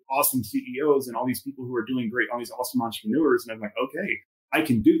other awesome CEOs and all these people who are doing great, all these awesome entrepreneurs. And I'm like, okay, I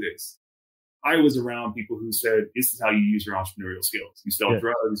can do this. I was around people who said, this is how you use your entrepreneurial skills. You sell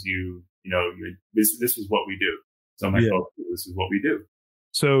drugs, this is what we do. So I'm like, oh, this is what we do.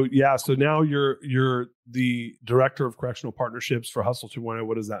 So now you're the director of correctional partnerships for Hustle 2.0.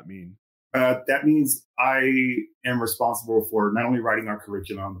 What does that mean? That means I am responsible for not only writing our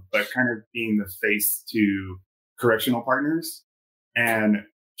curriculum, but kind of being the face to correctional partners and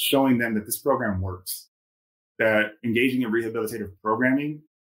showing them that this program works, that engaging in rehabilitative programming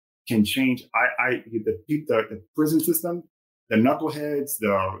can change. The prison system, the knuckleheads,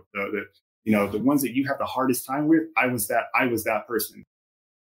 the ones that you have the hardest time with. I was that person,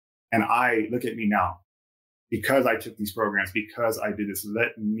 and I look at me now because I took these programs, because I did this.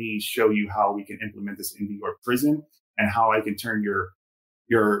 Let me show you how we can implement this into your prison, and how I can turn your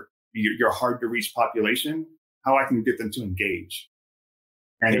hard to reach population, how I can get them to engage.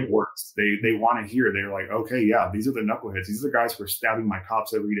 And it works. They want to hear. They're like, okay, yeah, these are the knuckleheads. These are the guys who are stabbing my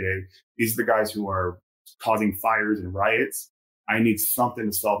cops every day. These are the guys who are causing fires and riots. I need something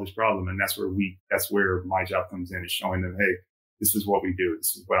to solve this problem. And that's where my job comes in, is showing them, hey, this is what we do.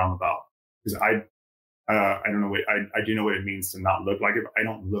 This is what I'm about. Because I don't know I do know what it means to not look like it, but I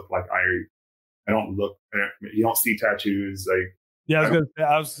don't look like I don't look, you don't see tattoos. Like, yeah,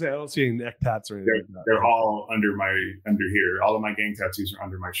 I was saying, I don't see any neck tats or anything like that. They're all under here. All of my gang tattoos are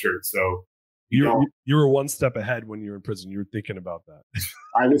under my shirt. So you were one step ahead when you were in prison. You were thinking about that.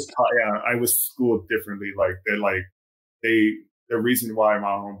 I was schooled differently. The reason why my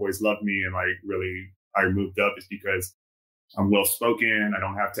homeboys loved me and I moved up is because I'm well spoken. I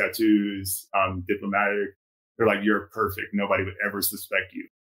don't have tattoos. I'm diplomatic. They're like, you're perfect. Nobody would ever suspect you.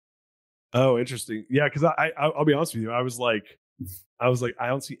 Oh, interesting. Yeah, because I'll be honest with you. I was like, I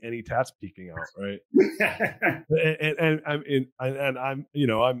don't see any tats peeking out, right? and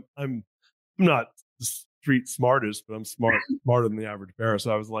I'm not the street smartest, but I'm smarter than the average bear.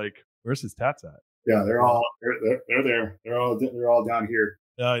 So I was like, where's his tats at? Yeah, they're there. They're all down here.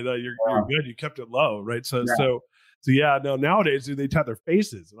 Yeah, you're good. You kept it low, right? So yeah. No, nowadays they tat their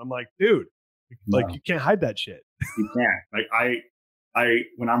faces, and I'm like, dude, like you can't hide that shit. You can't. Like I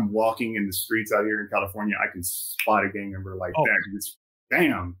when I'm walking in the streets out here in California, I can spot a gang member like that. It's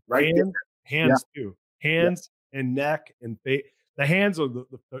bam, right? Hands too. Hands and neck and face. The hands are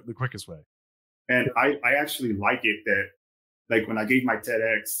the quickest way. And I actually like it that, like, when I gave my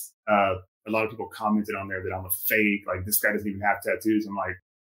TEDx, a lot of people commented on there that I'm a fake. Like, this guy doesn't even have tattoos. I'm like,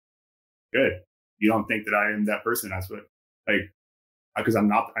 good. You don't think that I am that person? That's what, like, because I'm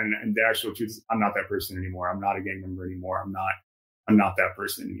not. And the actual truth is, I'm not that person anymore. I'm not a gang member anymore. I'm not that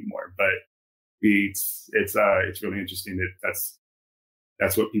person anymore. But it's really interesting that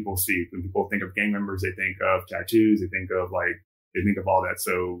that's what people see. When people think of gang members, they think of tattoos. They think of all that.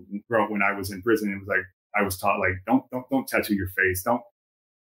 So when I was in prison, it was like, I was taught, like, don't tattoo your face.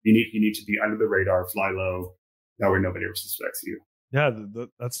 You need to be under the radar, fly low. That way nobody ever suspects you. Yeah,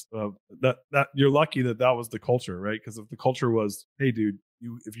 that's that you're lucky that was the culture, right? Because if the culture was, hey, dude,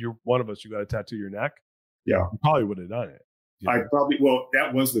 if you're one of us, you got to tattoo your neck. Yeah, you probably would have done it.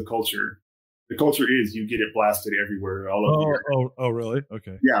 That was the culture. The culture is you get it blasted everywhere, all over. Oh, really?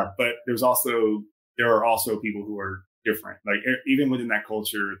 Okay. Yeah, but there are also people who are different. Like, even within that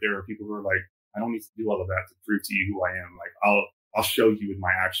culture, there are people who are like, I don't need to do all of that to prove to you who I am. Like, I'll show you with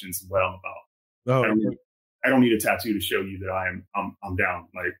my actions what I'm about. Oh, I don't need a tattoo to show you that I'm down.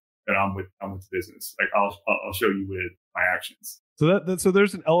 Like, that I'm with the business. Like, I'll show you with my actions. So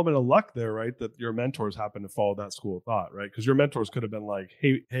there's an element of luck there, right? That your mentors happen to follow that school of thought, right? Because your mentors could have been like,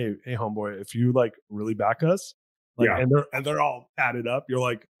 hey, homeboy, if you like really back us, like, and they're all added up, you're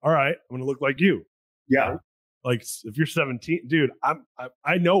like, all right, I'm gonna look like you. Yeah. Right? Like, if you're 17, dude,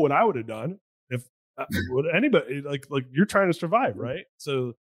 I know what I would have done if would anybody, like you're trying to survive, right?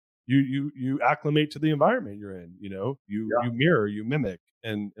 So you acclimate to the environment you're in, you mirror, you mimic,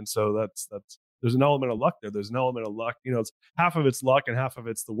 and so that's there's an element of luck there. There's an element of luck, it's half of it's luck and half of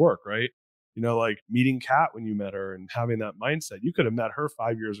it's the work, right? Like meeting Kat when you met her and having that mindset. You could have met her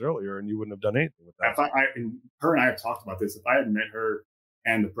 5 years earlier and you wouldn't have done anything with that. Her and I have talked about this. If I had met her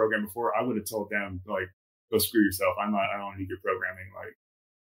and the program before, I would have told them, like, go screw yourself. I don't need your programming.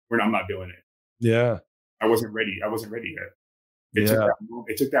 Like, I'm not doing it. Yeah. I wasn't ready yet.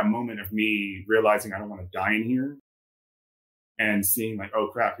 It took that moment of me realizing I don't want to die in here, and seeing, like, oh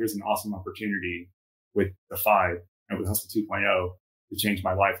crap, here's an awesome opportunity with the 5 and with Hustle 2.0 to change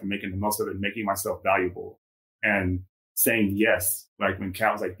my life and making the most of it, and making myself valuable, and saying yes. Like, when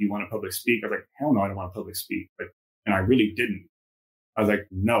Kat was like, do you want to public speak? I was like, hell no, I don't want to public speak. And I really didn't. I was like,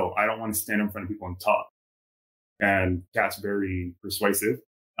 no, I don't want to stand in front of people and talk. And Kat's very persuasive.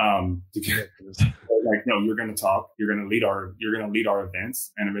 Like, no, you're going to talk. You're going to lead our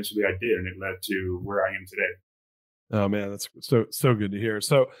events. And eventually I did, and it led to where I am today. Oh man, that's so good to hear.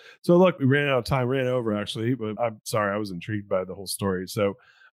 So look, we ran out of time, ran over actually, but I'm sorry, I was intrigued by the whole story. So,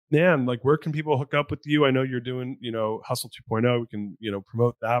 man, like, where can people hook up with you? I know you're doing, Hustle 2.0. We can,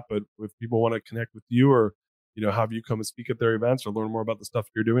 promote that, but if people want to connect with you, or, have you come and speak at their events or learn more about the stuff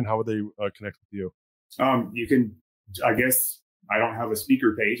you're doing, how would they connect with you? You can, I guess, I don't have a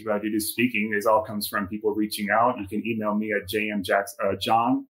speaker page, but I do speaking. It all comes from people reaching out. You can email me at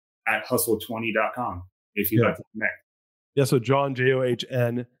john@hustle20.com if you'd like to connect. Yeah, so John,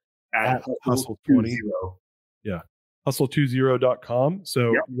 JOHN at hustle20. Yeah, hustle20.com.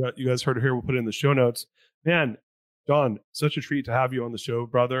 So you guys heard it here. We'll put it in the show notes. Man, John, such a treat to have you on the show,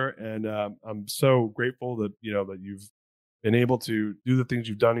 brother. And I'm so grateful that that you've been able to do the things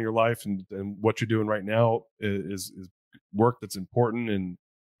you've done in your life, and what you're doing right now is work that's important, and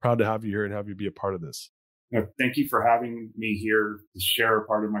proud to have you here and have you be a part of this. Thank you for having me here to share a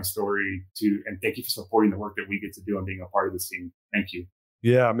part of my story and thank you for supporting the work that we get to do and being a part of this team. Thank you.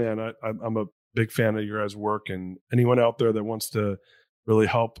 Yeah, man, I'm a big fan of your guys' work, and anyone out there that wants to really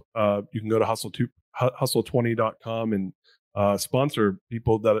help, you can go to hustle20.com and sponsor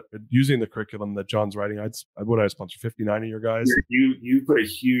people that are using the curriculum that John's writing. I'd sponsor 59 of your guys. You put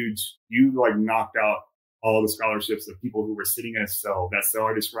you knocked out all the scholarships of people who were sitting in that cell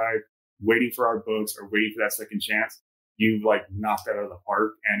I described, waiting for our books or waiting for that second chance. You knocked that out of the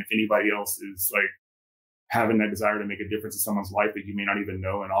park. And if anybody else is having that desire to make a difference in someone's life that you may not even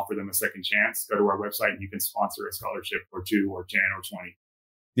know and offer them a second chance, go to our website and you can sponsor a scholarship or 2 or 10 or 20.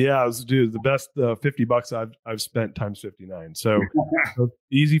 Yeah, dude, the best $50 I've spent times 59. So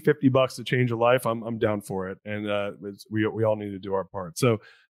easy $50 to change a life. I'm down for it, and we all need to do our part. So,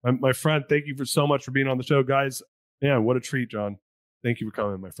 my friend, thank you so much for being on the show, guys. Man, what a treat, John. Thank you for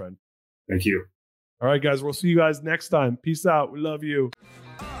coming, my friend. Thank you. All right, guys, we'll see you guys next time. Peace out. We love you.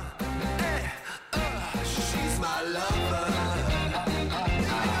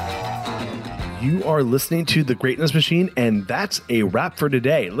 You are listening to The Greatness Machine, and that's a wrap for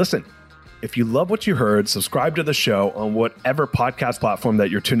today. Listen, if you love what you heard, subscribe to the show on whatever podcast platform that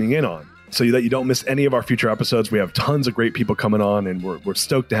you're tuning in on so that you don't miss any of our future episodes. We have tons of great people coming on, and we're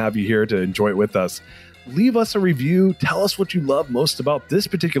stoked to have you here to enjoy it with us. Leave us a review. Tell us what you love most about this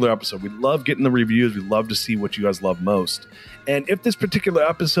particular episode. We love getting the reviews. We love to see what you guys love most. And if this particular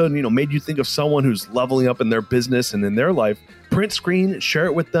episode, made you think of someone who's leveling up in their business and in their life, print screen, share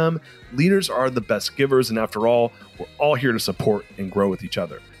it with them. Leaders are the best givers. And after all, we're all here to support and grow with each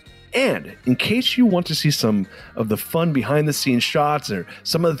other. And in case you want to see some of the fun behind the scenes shots or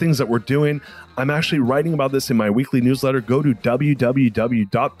some of the things that we're doing, I'm actually writing about this in my weekly newsletter. Go to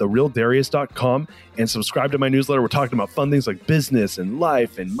www.therealdarius.com and subscribe to my newsletter. We're talking about fun things like business and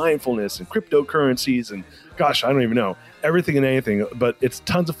life and mindfulness and cryptocurrencies and gosh, I don't even know, everything and anything, but it's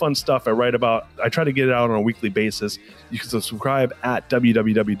tons of fun stuff I write about. I try to get it out on a weekly basis. You can subscribe at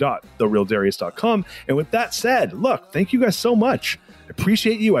www.therealdarius.com. And with that said, look, thank you guys so much. I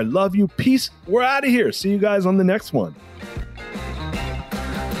appreciate you. I love you. Peace. We're out of here. See you guys on the next one.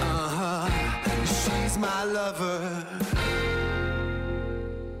 She's my lover.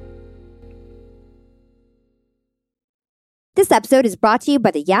 This episode is brought to you by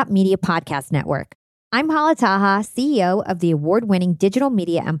the Yap Media Podcast Network. I'm Hala Taha, CEO of the award-winning digital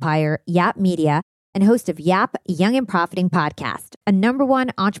media empire, Yap Media, and host of Yap Young and Profiting Podcast, a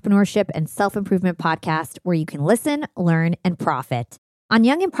 #1 entrepreneurship and self-improvement podcast where you can listen, learn, and profit. On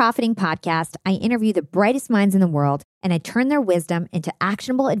Young and Profiting Podcast, I interview the brightest minds in the world, and I turn their wisdom into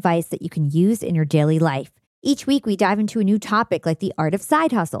actionable advice that you can use in your daily life. Each week, we dive into a new topic like the art of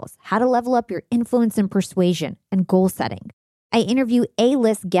side hustles, how to level up your influence and persuasion, and goal setting. I interview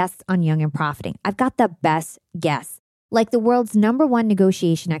A-list guests on Young and Profiting. I've got the best guests, like the world's #1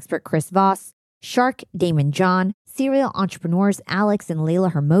 negotiation expert, Chris Voss, Shark Damon John, serial entrepreneurs Alex and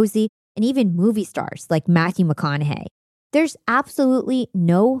Layla Hermosi, and even movie stars like Matthew McConaughey. There's absolutely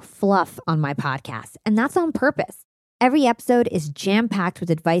no fluff on my podcast, and that's on purpose. Every episode is jam-packed with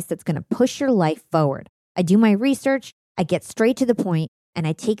advice that's going to push your life forward. I do my research, I get straight to the point, and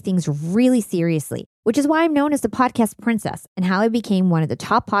I take things really seriously, which is why I'm known as the podcast princess and how I became one of the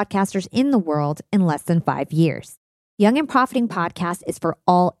top podcasters in the world in less than 5 years. Young and Profiting Podcast is for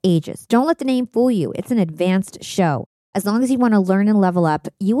all ages. Don't let the name fool you. It's an advanced show. As long as you want to learn and level up,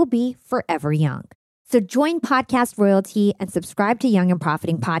 you will be forever young. So join podcast royalty and subscribe to Young and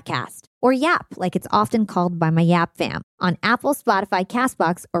Profiting Podcast, or YAP, like it's often called by my YAP fam, on Apple, Spotify,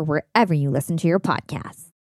 CastBox, or wherever you listen to your podcasts.